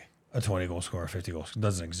can't make a 20-goal score, a 50-goal score. It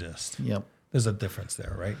doesn't exist. yep, There's a difference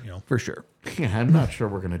there, right? for sure. Yeah, I'm not sure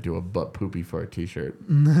we're going to do a butt poopy for a t-shirt.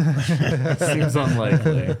 Seems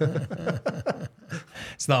unlikely.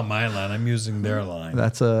 It's not my line. I'm using their line.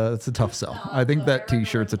 That's a tough sell. I think that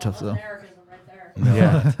T-shirt's a tough sell.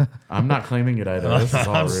 Yeah. I'm not claiming it either. This is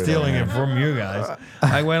all I'm Rudo. stealing it from you guys.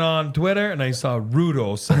 I went on Twitter and I saw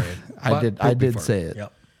Rudo say it. I did say it.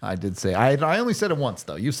 Yep. I did say. I only said it once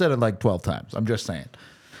though. You said it like 12 times. I'm just saying.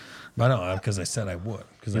 I know, because I said I would,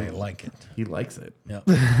 because I like it. He likes it. Yeah.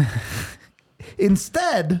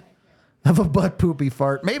 Instead of a butt poopy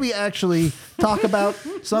fart, maybe actually talk about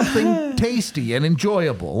something tasty and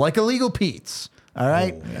enjoyable, like Illegal Pete's. All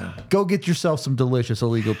right? Go get yourself some delicious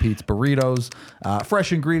Illegal Pete's burritos.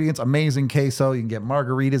 Fresh ingredients, amazing queso. You can get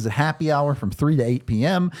margaritas at happy hour from 3 to 8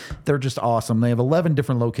 p.m. They're just awesome. They have 11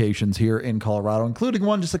 different locations here in Colorado, including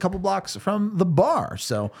one just a couple blocks from the bar.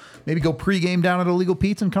 So maybe go pregame down at Illegal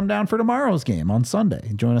Pete's and come down for tomorrow's game on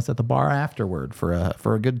Sunday. Join us at the bar afterward for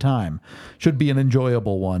a good time. Should be an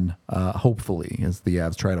enjoyable one, hopefully, as the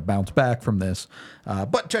Avs try to bounce back from this.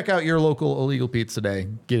 But check out your local Illegal Pete's today.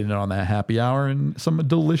 Get in on that happy hour and some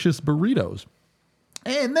delicious burritos.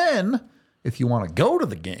 And then, if you want to go to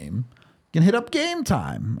the game, you can hit up Game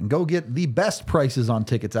Time and go get the best prices on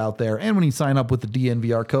tickets out there. And when you sign up with the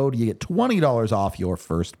DNVR code, you get $20 off your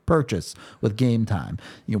first purchase with Game Time.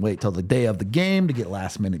 You can wait till the day of the game to get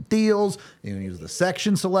last-minute deals. You can use the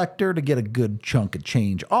section selector to get a good chunk of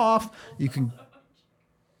change off. You can...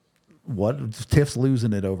 What? Tiff's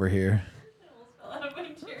losing it over here.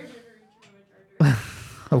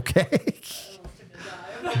 Okay.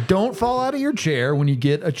 Don't fall out of your chair when you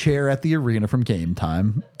get a chair at the arena from Game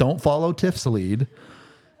Time. Don't follow Tiff's lead.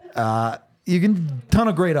 You can ton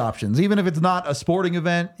of great options. Even if it's not a sporting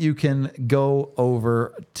event, you can go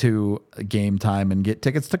over to Game Time and get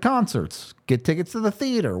tickets to concerts, get tickets to the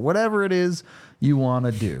theater, whatever it is you want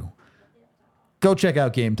to do. Go check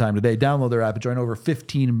out Game Time today. Download their app and join over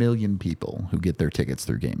 15 million people who get their tickets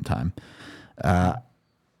through Game Time.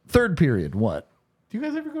 Third period, what? Do you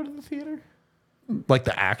guys ever go to the theater? Like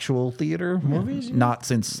the actual theater? Movies? Not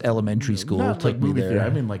since elementary school. Not Take like me movie there. theater. I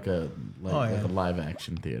mean like a yeah. live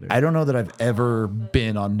action theater. I don't know that I've ever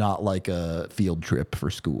been on not like a field trip for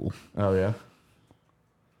school. Oh yeah.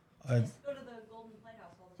 I, Go to the Golden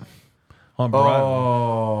Playhouse all the time. on Broadway.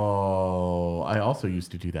 Oh, I also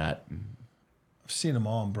used to do that. I've seen them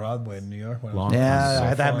all on Broadway in New York. When I was Long so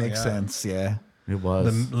Yeah, that fun, makes yeah. sense. Yeah. It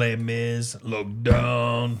was. The Les Mis, look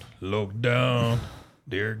down,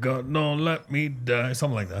 dear God, don't let me die.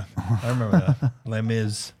 Something like that. I remember that. Les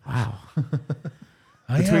Mis. Wow.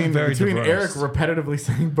 Between Between Eric repetitively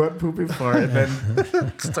saying butt pooping fart and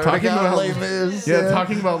then talking about Les Mis.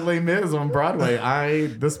 talking about Les Mis on Broadway.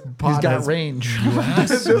 This pod He's got has, range. You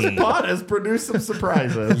asked this me. pod has produced some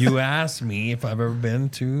surprises. You asked me if I've ever been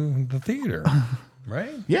to the theater,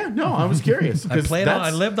 right? Yeah, no, I was curious. I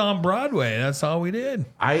lived on Broadway. That's all we did.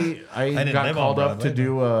 I didn't got live called on up to Broadway,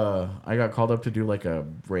 do I got called up to do like a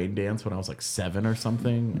rain dance when I was like 7 or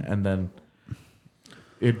something, and then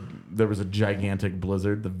there was a gigantic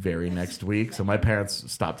blizzard the very next week, so my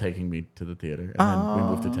parents stopped taking me to the theater, and then we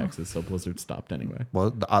moved to Texas, so blizzard stopped anyway.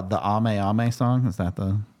 Well, the Ame Ame song, is that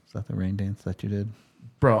the rain dance that you did?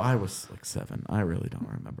 Bro, I was like 7. I really don't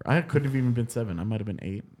remember. I couldn't have even been 7. I might have been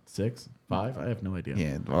 8, 6, 5. I have no idea.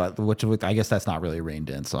 Yeah, well, which I guess that's not really a rain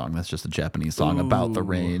dance song. That's just a Japanese song about the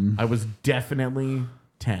rain. I was definitely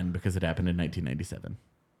 10 because it happened in 1997.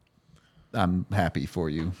 I'm happy for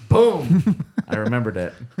you. Boom! I remembered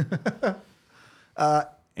it.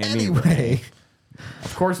 Anyway.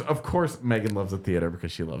 Of course, Megan loves the theater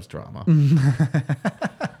because she loves drama.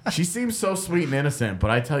 She seems so sweet and innocent, but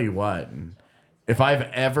I tell you what, if I've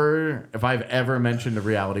ever mentioned a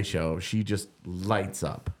reality show, she just lights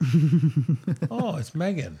up. Oh, it's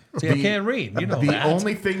Megan. See, I can't read. You know The that.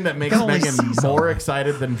 only thing that makes can only Megan see more something.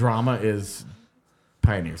 excited than drama is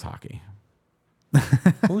Pioneers hockey.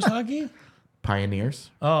 Who's hockey?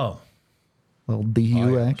 Pioneers. Oh, Little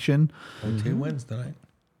DU action. OT wins tonight.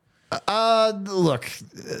 Look,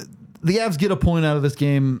 the Avs get a point out of this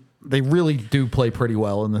game. They really do play pretty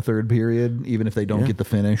well in the third period, even if they don't get the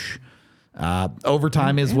finish.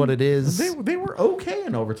 Overtime is what it is. They were okay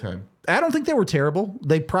in overtime. I don't think they were terrible.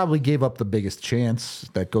 They probably gave up the biggest chance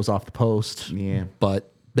that goes off the post. Yeah.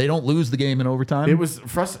 But they don't lose the game in overtime. It was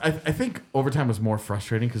I think overtime was more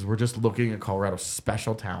frustrating because we're just looking at Colorado's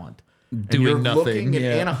special talent. Doing you're nothing, looking at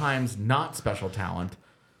yeah. Anaheim's not special talent,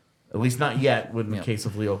 at least not yet in the case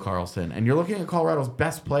of Leo Carlson. And you're looking at Colorado's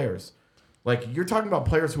best players. Like, you're talking about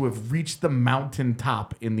players who have reached the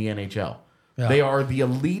mountaintop in the NHL. Yeah. They are the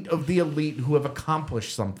elite of the elite who have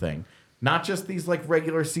accomplished something. Not just these like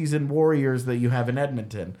regular season warriors that you have in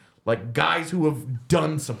Edmonton. Like guys who have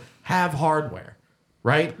done have hardware,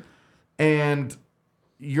 right? And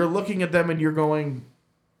you're looking at them and you're going,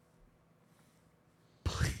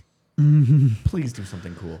 please do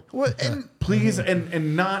something cool. What? And Please,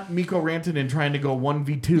 and not Mikko Rantanen trying to go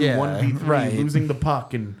 1v2, Yeah, 1v3, right. losing the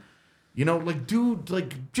puck. And, you know, like, dude,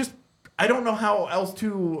 like, just, I don't know how else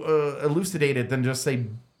to elucidate it than just say,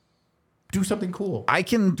 do something cool. I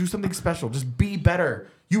can Do something special. Just be better.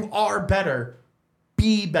 You are better.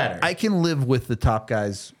 Be better. I can live with the top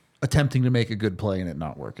guys attempting to make a good play and it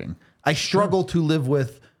not working. I struggle to live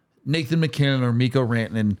with Nathan McKinnon or Mikko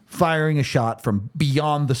Rantanen firing a shot from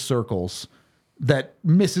beyond the circles that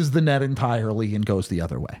misses the net entirely and goes the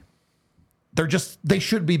other way. They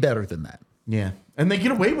should be better than that. Yeah. And they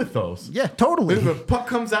get away with those. Yeah, totally. The puck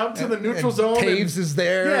comes out to the neutral zone. Taves is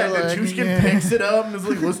there. Yeah, and like, Chushkin picks it up and is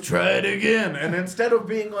like, let's try it again. And instead of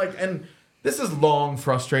being like, and this has long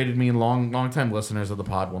frustrated me, and long time listeners of the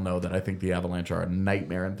pod will know that I think the Avalanche are a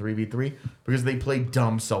nightmare in 3v3 because they play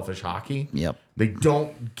dumb, selfish hockey. Yep. They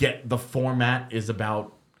don't get the format is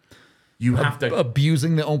about you have to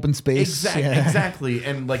abusing the open space. Exactly.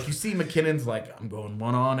 And like you see McKinnon's like, I'm going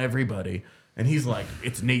one on everybody. And he's like,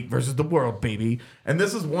 it's Nate versus the world, baby. And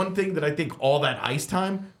this is one thing that I think all that ice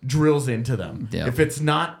time drills into them. Yeah. If it's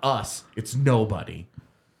not us, it's nobody.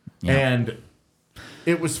 Yeah. And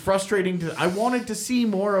it was frustrating. I wanted to see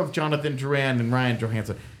more of Jonathan Duran and Ryan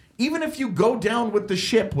Johansson. Even if you go down with the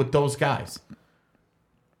ship with those guys.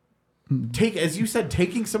 As you said,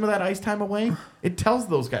 taking some of that ice time away, it tells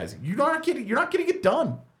those guys, you're not getting it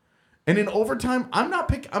done. And in overtime, I'm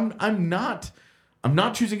not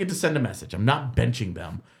choosing it to send a message. I'm not benching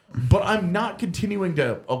them. But I'm not continuing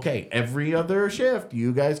to, okay, every other shift,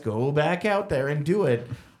 you guys go back out there and do it.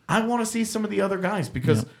 I want to see some of the other guys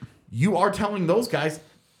because you are telling those guys,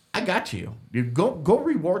 I got you. You go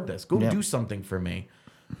reward this. Go do something for me.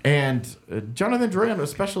 And Jonathan Duran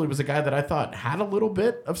especially was a guy that I thought had a little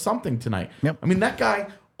bit of something tonight. Yep. I mean, that guy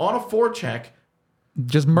on a forecheck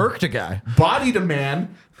Just murked a guy. bodied a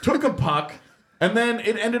man, took a puck, and then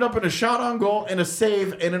it ended up in a shot on goal and a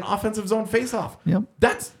save and an offensive zone faceoff. Yep.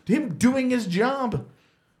 That's him doing his job.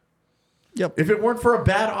 Yep. If it weren't for a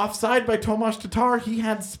bad offside by Tomas Tatar, he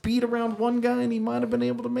had speed around one guy and he might have been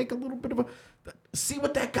able to make a little bit of a... See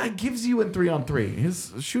what that guy gives you in 3-on-3.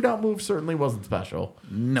 His shootout move certainly wasn't special.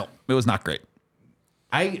 No, it was not great.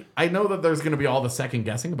 I know that there's going to be all the second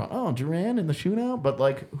guessing about, Duran in the shootout, but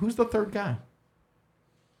like, who's the third guy?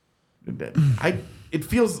 It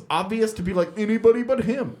feels obvious to be like anybody but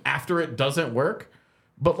him after it doesn't work,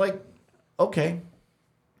 but like, okay.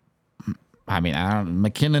 I mean,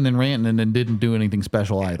 McKinnon and Rantanen didn't do anything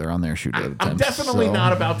special either on their shootout attempts. I'm definitely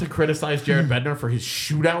not about to criticize Jared Bednar for his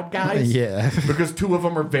shootout guys. Yeah. Because two of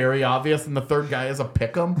them are very obvious and the third guy is a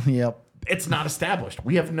pick'em. Yep. It's not established.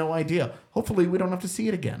 We have no idea. Hopefully we don't have to see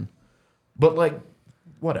it again. But like,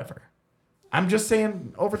 whatever. I'm just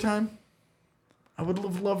saying overtime, I would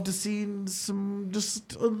have loved to see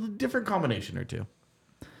just a different combination or two.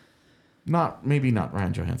 Maybe not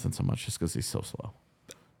Ryan Johansson so much just because he's so slow.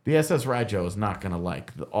 The SS Rajo is not going to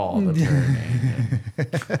like all the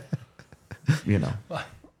turning.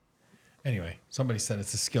 Anyway, somebody said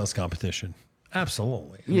it's a skills competition.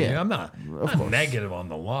 Absolutely. Yeah, I mean, I'm not course. negative on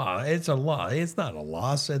the law. It's a law. It's not a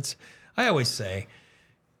loss. I always say,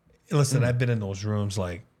 listen, I've been in those rooms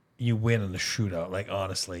like you win in the shootout. Like,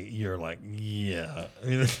 honestly, you're like, yeah. I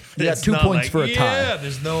mean, Yeah, 2 points for a tie. Yeah,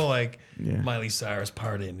 there's no Miley Cyrus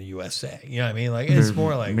party in the USA. You know what I mean? Like, it's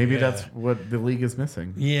more like. Maybe that's what the league is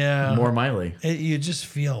missing. Yeah. More Miley. You just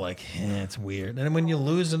feel like, it's weird. And when you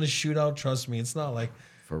lose in a shootout, trust me, it's not like.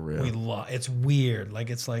 For real. We lost. It's weird. Like,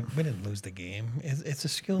 it's like we didn't lose the game. It's a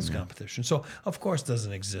skills competition. So, of course, it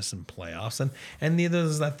doesn't exist in playoffs. And neither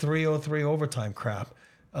does that 3-0-3 overtime crap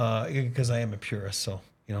because I am a purist. So,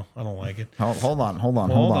 I don't like it. Hold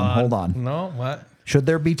on. No, what? Should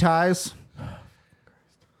there be ties?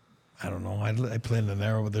 I don't know. I play in the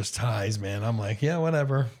narrow where there's ties, man. I'm like, yeah,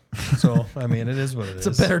 whatever. So, I mean, it is what it is.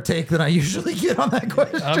 It's a better take than I usually get on that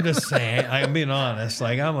question. I'm just saying. I'm being honest.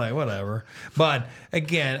 Like, I'm like, whatever. But,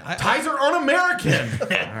 again. Ties are un-American.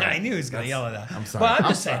 I knew he was going to yell at that. I'm sorry. But I'm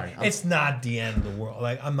just saying, it's not the end of the world.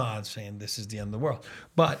 Like, I'm not saying this is the end of the world.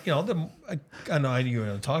 But, I know you're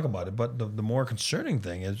going to talk about it, but the more concerning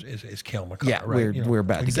thing is Cale Makar. Yeah, right? we're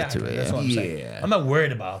about exactly, to get to it. That's what I'm saying. I'm not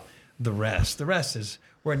worried about the rest. The rest is,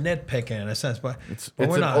 we're nitpicking in a sense, but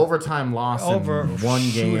we're an not overtime loss over in one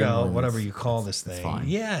game. Shootout, whatever you call this thing. fine.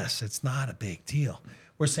 Yes, it's not a big deal.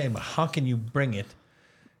 We're saying, but how can you bring it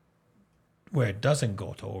where it doesn't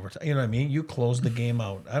go to overtime? You know what I mean? You close the game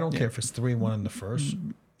out. I don't care if it's 3-1 in the first.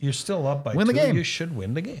 You're still up by Win 2. the game. You should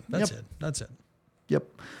win the game. That's it. That's it. Yep.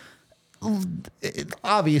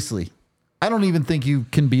 Obviously, I don't even think you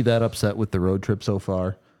can be that upset with the road trip so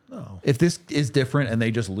far. No. If this is different and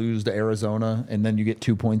they just lose to Arizona and then you get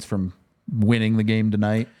 2 points from winning the game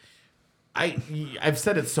tonight. I've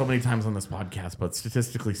said it so many times on this podcast, but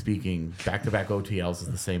statistically speaking, back-to-back OTLs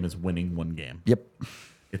is the same as winning one game. Yep.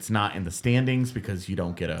 It's not in the standings because you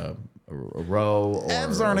don't get a row. Or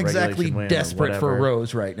Avs aren't a exactly regulation win or desperate for whatever.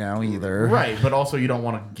 rows right now either. Right, but also you don't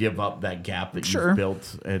want to give up that gap that Sure. you've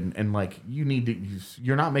built, and like you need to.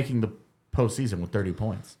 You're not making the postseason with 30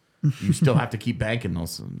 points. You still have to keep banking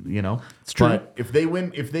those. It's true. But if they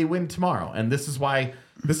win tomorrow, and this is why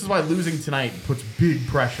losing tonight puts big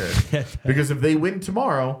pressure because if they win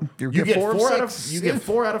tomorrow, You you get get 4 4 of 6. you get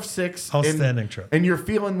 4 out of 6. Outstanding trip. And you're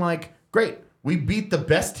feeling like great. We beat the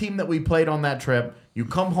best team that we played on that trip. You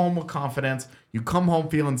come home with confidence. You come home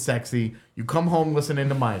feeling sexy. You come home listening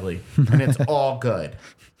to Miley, and it's all good.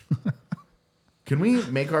 Can we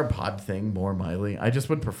make our pod thing more Miley? I just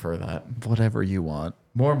would prefer that. Whatever you want.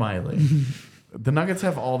 More Miley. The Nuggets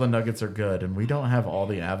have all the Nuggets are good, and we don't have all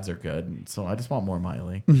the Avs are good. So I just want more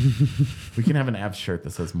Miley. We can have an Avs shirt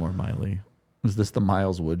that says more Miley. Is this the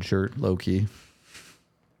Miles Wood shirt, low key?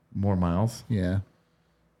 More Miles. Yeah.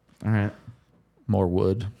 All right. More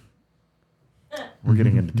wood. We're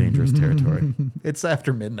getting into dangerous territory. It's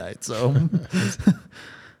after midnight, so.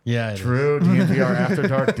 Yeah. True. DNVR After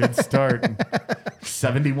Dark did start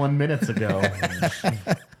 71 minutes ago.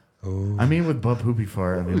 Ooh. I mean, with Bub Hoopy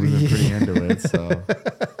Fart, I mean, we've been pretty into it. So,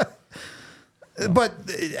 But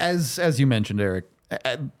as you mentioned, Eric,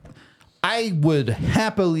 I would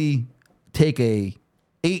happily take a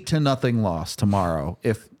 8-0 loss tomorrow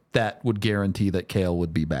if that would guarantee that Cale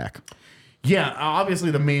would be back. yeah,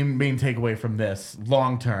 obviously the main takeaway from this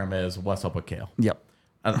long term is what's up with Cale. Yep.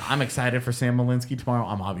 I'm excited for Sam Malinsky tomorrow.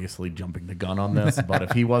 I'm obviously jumping the gun on this, but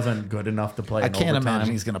if he wasn't good enough to play, I in can't overtime,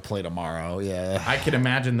 imagine he's going to play tomorrow. Yeah. I can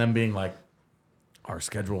imagine them being like, our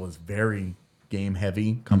schedule is very game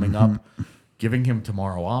heavy coming up. Giving him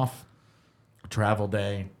tomorrow off, travel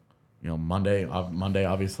day, Monday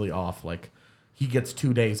obviously off. Like he gets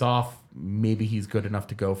 2 days off. Maybe he's good enough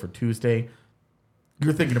to go for Tuesday.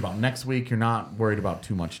 You're thinking about next week. You're not worried about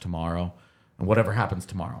too much tomorrow and whatever happens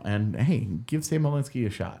tomorrow. And hey, give Sam Malinsky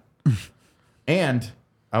a shot. And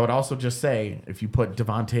I would also just say, if you put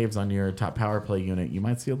Devon Taves on your top power play unit, you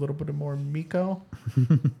might see a little bit more Mikko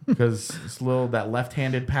because it's a little that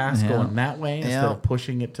left-handed pass going that way instead of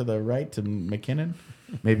pushing it to the right to McKinnon.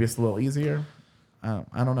 Maybe it's a little easier.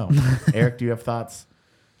 I don't know. Eric, do you have thoughts?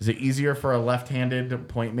 Is it easier for a left-handed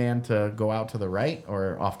point man to go out to the right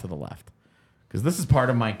or off to the left? Because this is part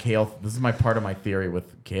of my Kale. This is part of my theory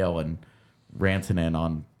with Kale and Rantanen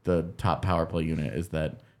on the top power play unit is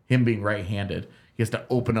that him being right-handed, he has to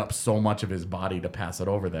open up so much of his body to pass it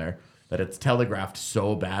over there that it's telegraphed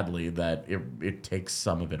so badly that it takes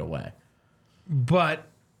some of it away. But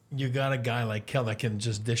you got a guy like Kel that can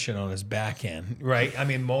just dish it on his backhand, right? I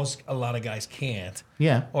mean, a lot of guys can't.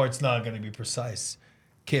 Yeah. Or it's not going to be precise.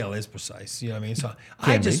 Kale is precise. You know what I mean? So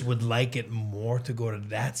I just would like it more to go to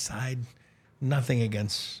that side. Nothing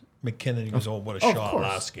against McKinnon. He goes, what a shot course.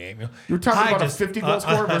 last game. You know? You're talking about a 50-goal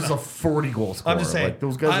scorer versus a 40-goal scorer. I'm just saying, like,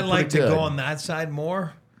 those guys I are like to pretty good. go on that side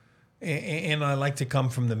more, and I like to come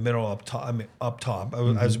from the middle up top. I mean, up top,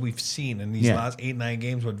 as we've seen in these last 8-9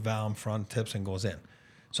 games with Val in front, tips and goes in.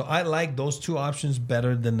 So I like those two options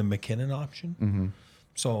better than the McKinnon option.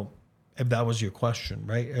 So if that was your question,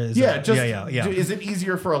 right? Yeah. Is it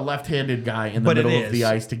easier for a left-handed guy in the middle of the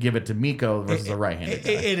ice to give it to Mikko versus a right-handed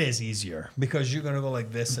guy? It is easier because you're going to go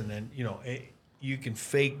like this, and then you can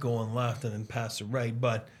fake going left and then pass it right.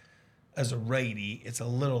 But as a righty, it's a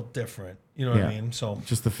little different. You know what I mean? So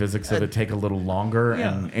just the physics of it take a little longer,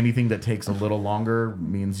 and anything that takes a little longer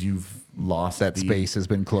means you've lost That space has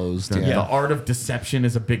been closed. The art of deception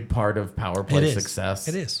is a big part of power play success.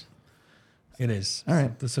 It is. It is. All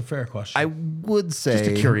right. That's a fair question. I would say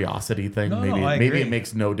Just a curiosity thing. Maybe it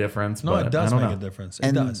makes no difference. No, but it does I don't make know. a difference.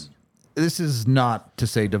 It does. This is not to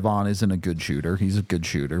say Devon isn't a good shooter. He's a good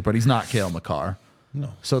shooter, but he's not Cale Makar.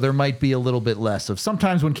 No. So there might be a little bit less of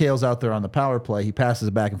sometimes when Kale's out there on the power play, he passes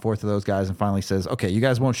it back and forth to those guys and finally says, okay, you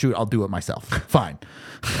guys won't shoot. I'll do it myself. Fine.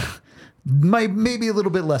 Maybe a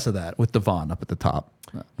little bit less of that with Devon up at the top.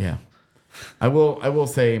 Yeah. I will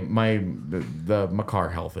say the Makar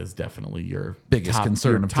health is definitely your biggest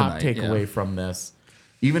concern your of top tonight, takeaway from this.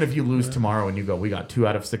 Even if you lose tomorrow and you go, we got 2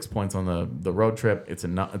 out of 6 points on the road trip. It's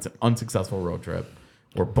an unsuccessful road trip.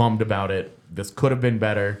 We're bummed about it. This could have been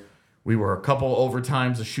better. We were a couple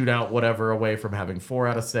overtimes, a shootout, whatever, away from having 4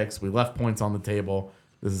 out of 6. We left points on the table.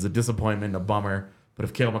 This is a disappointment, a bummer. But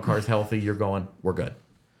if Cale Makar's healthy, you're going, we're good.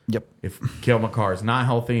 Yep. If Cale Makar is not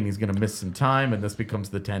healthy and he's going to miss some time, and this becomes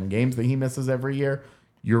the 10 games that he misses every year,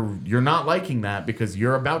 you're not liking that because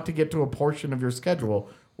you're about to get to a portion of your schedule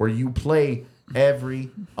where you play every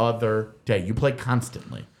other day. You play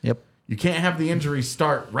constantly. Yep. You can't have the injuries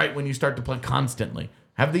start right when you start to play constantly.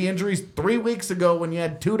 Have the injuries 3 weeks ago when you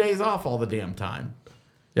had 2 days off all the damn time.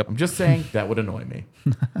 Yep. I'm just saying that would annoy me.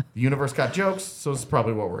 The universe got jokes, so it's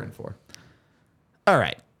probably what we're in for. All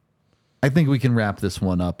right. I think we can wrap this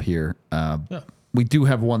one up here. We do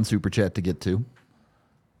have one super chat to get to.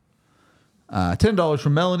 $10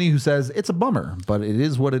 from Melanie, who says, it's a bummer, but it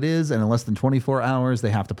is what it is, and in less than 24 hours,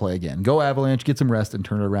 they have to play again. Go Avalanche, get some rest, and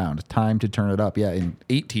turn it around. Time to turn it up. Yeah, in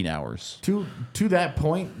 18 hours. To that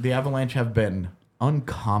point, the Avalanche have been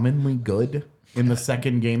uncommonly good in the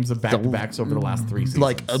second games of back-to-backs over the last 3 seasons.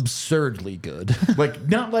 Like, absurdly good. Like,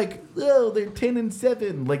 not like, oh, they're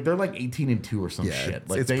 10-7. Like, they're like 18-2 or some shit.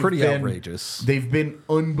 Like, it's pretty outrageous. They've been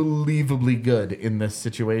unbelievably good in this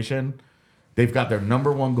situation. They've got their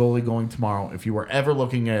number 1 goalie going tomorrow. If you were ever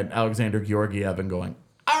looking at Alexander Georgiev and going,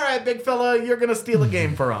 all right, big fella, you're going to steal a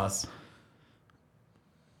game for us.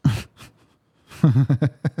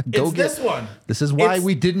 This one. This is why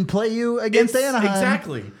we didn't play you against Anaheim.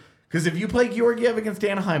 Exactly. Because if you play Georgiev against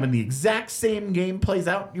Anaheim and the exact same game plays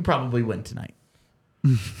out, you probably win tonight.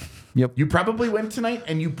 Yep. You probably win tonight,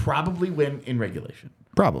 and you probably win in regulation.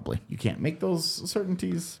 Probably. You can't make those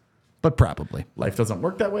certainties. But probably. Life doesn't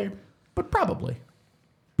work that way, but probably.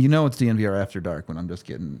 You know it's DNVR After Dark when I'm just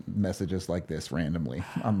getting messages like this randomly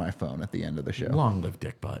on my phone at the end of the show. Long live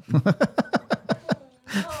Dick Butt. No, not Dick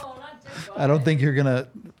Butt. I don't think you're going to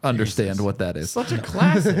understand what that is. Such a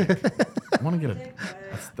classic. I want to get a...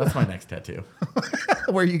 That's my next tattoo.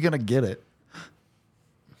 Where are you going to get it?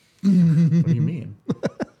 What do you mean? I'm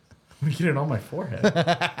going to get it on my forehead.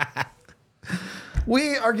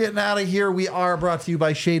 We are getting out of here. We are brought to you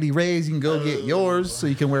by Shady Rays. You can go get yours so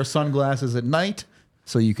you can wear sunglasses at night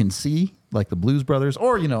so you can see like the Blues Brothers,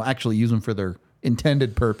 or, actually use them for their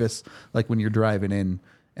intended purpose, like when you're driving in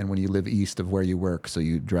and when you live east of where you work, so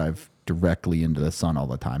you drive directly into the sun all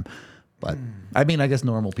the time. But, I guess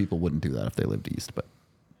normal people wouldn't do that if they lived east, but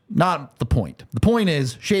not the point. The point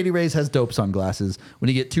is, Shady Rays has dope sunglasses. When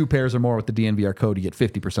you get 2 pairs or more with the DNVR code, you get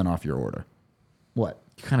 50% off your order. What?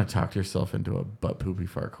 You kind of talked yourself into a butt poopy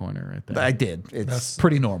fart corner right there. I did. It's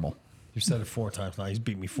pretty normal. You said it 4 times now. He's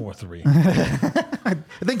beat me 4-3. I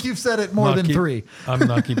think you've said it more than 3. I'm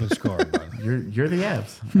not keeping score, bud. You're the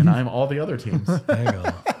Avs, and I'm all the other teams. There you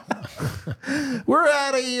go. We're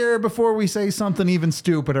out of here before we say something even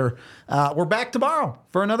stupider. We're back tomorrow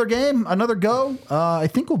for another game, another go. I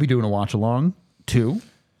think we'll be doing a watch along too.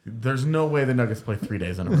 There's no way the Nuggets play 3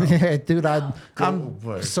 days in a row. Yeah, dude, I'm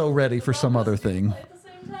Boy. so ready for some other thing. Play at the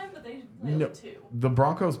same time, but they play No, at 2. the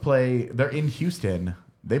Broncos play. They're in Houston.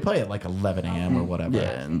 They play at like 11 a.m. or whatever.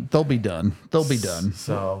 Yeah, and they'll be done. They'll be done.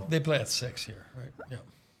 So, They play at 6 here, right? Yeah.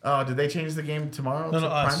 oh, did they change the game tomorrow to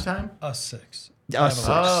prime us. time? Us 6. Us 6.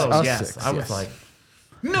 Oh, Us yes. 6, I was yes. like,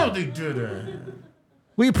 no, they didn't.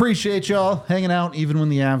 We appreciate y'all hanging out even when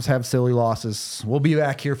the Avs have silly losses. We'll be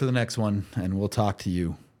back here for the next one, and we'll talk to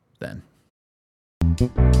you then. We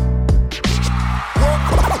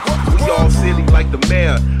all silly like the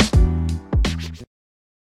mayor.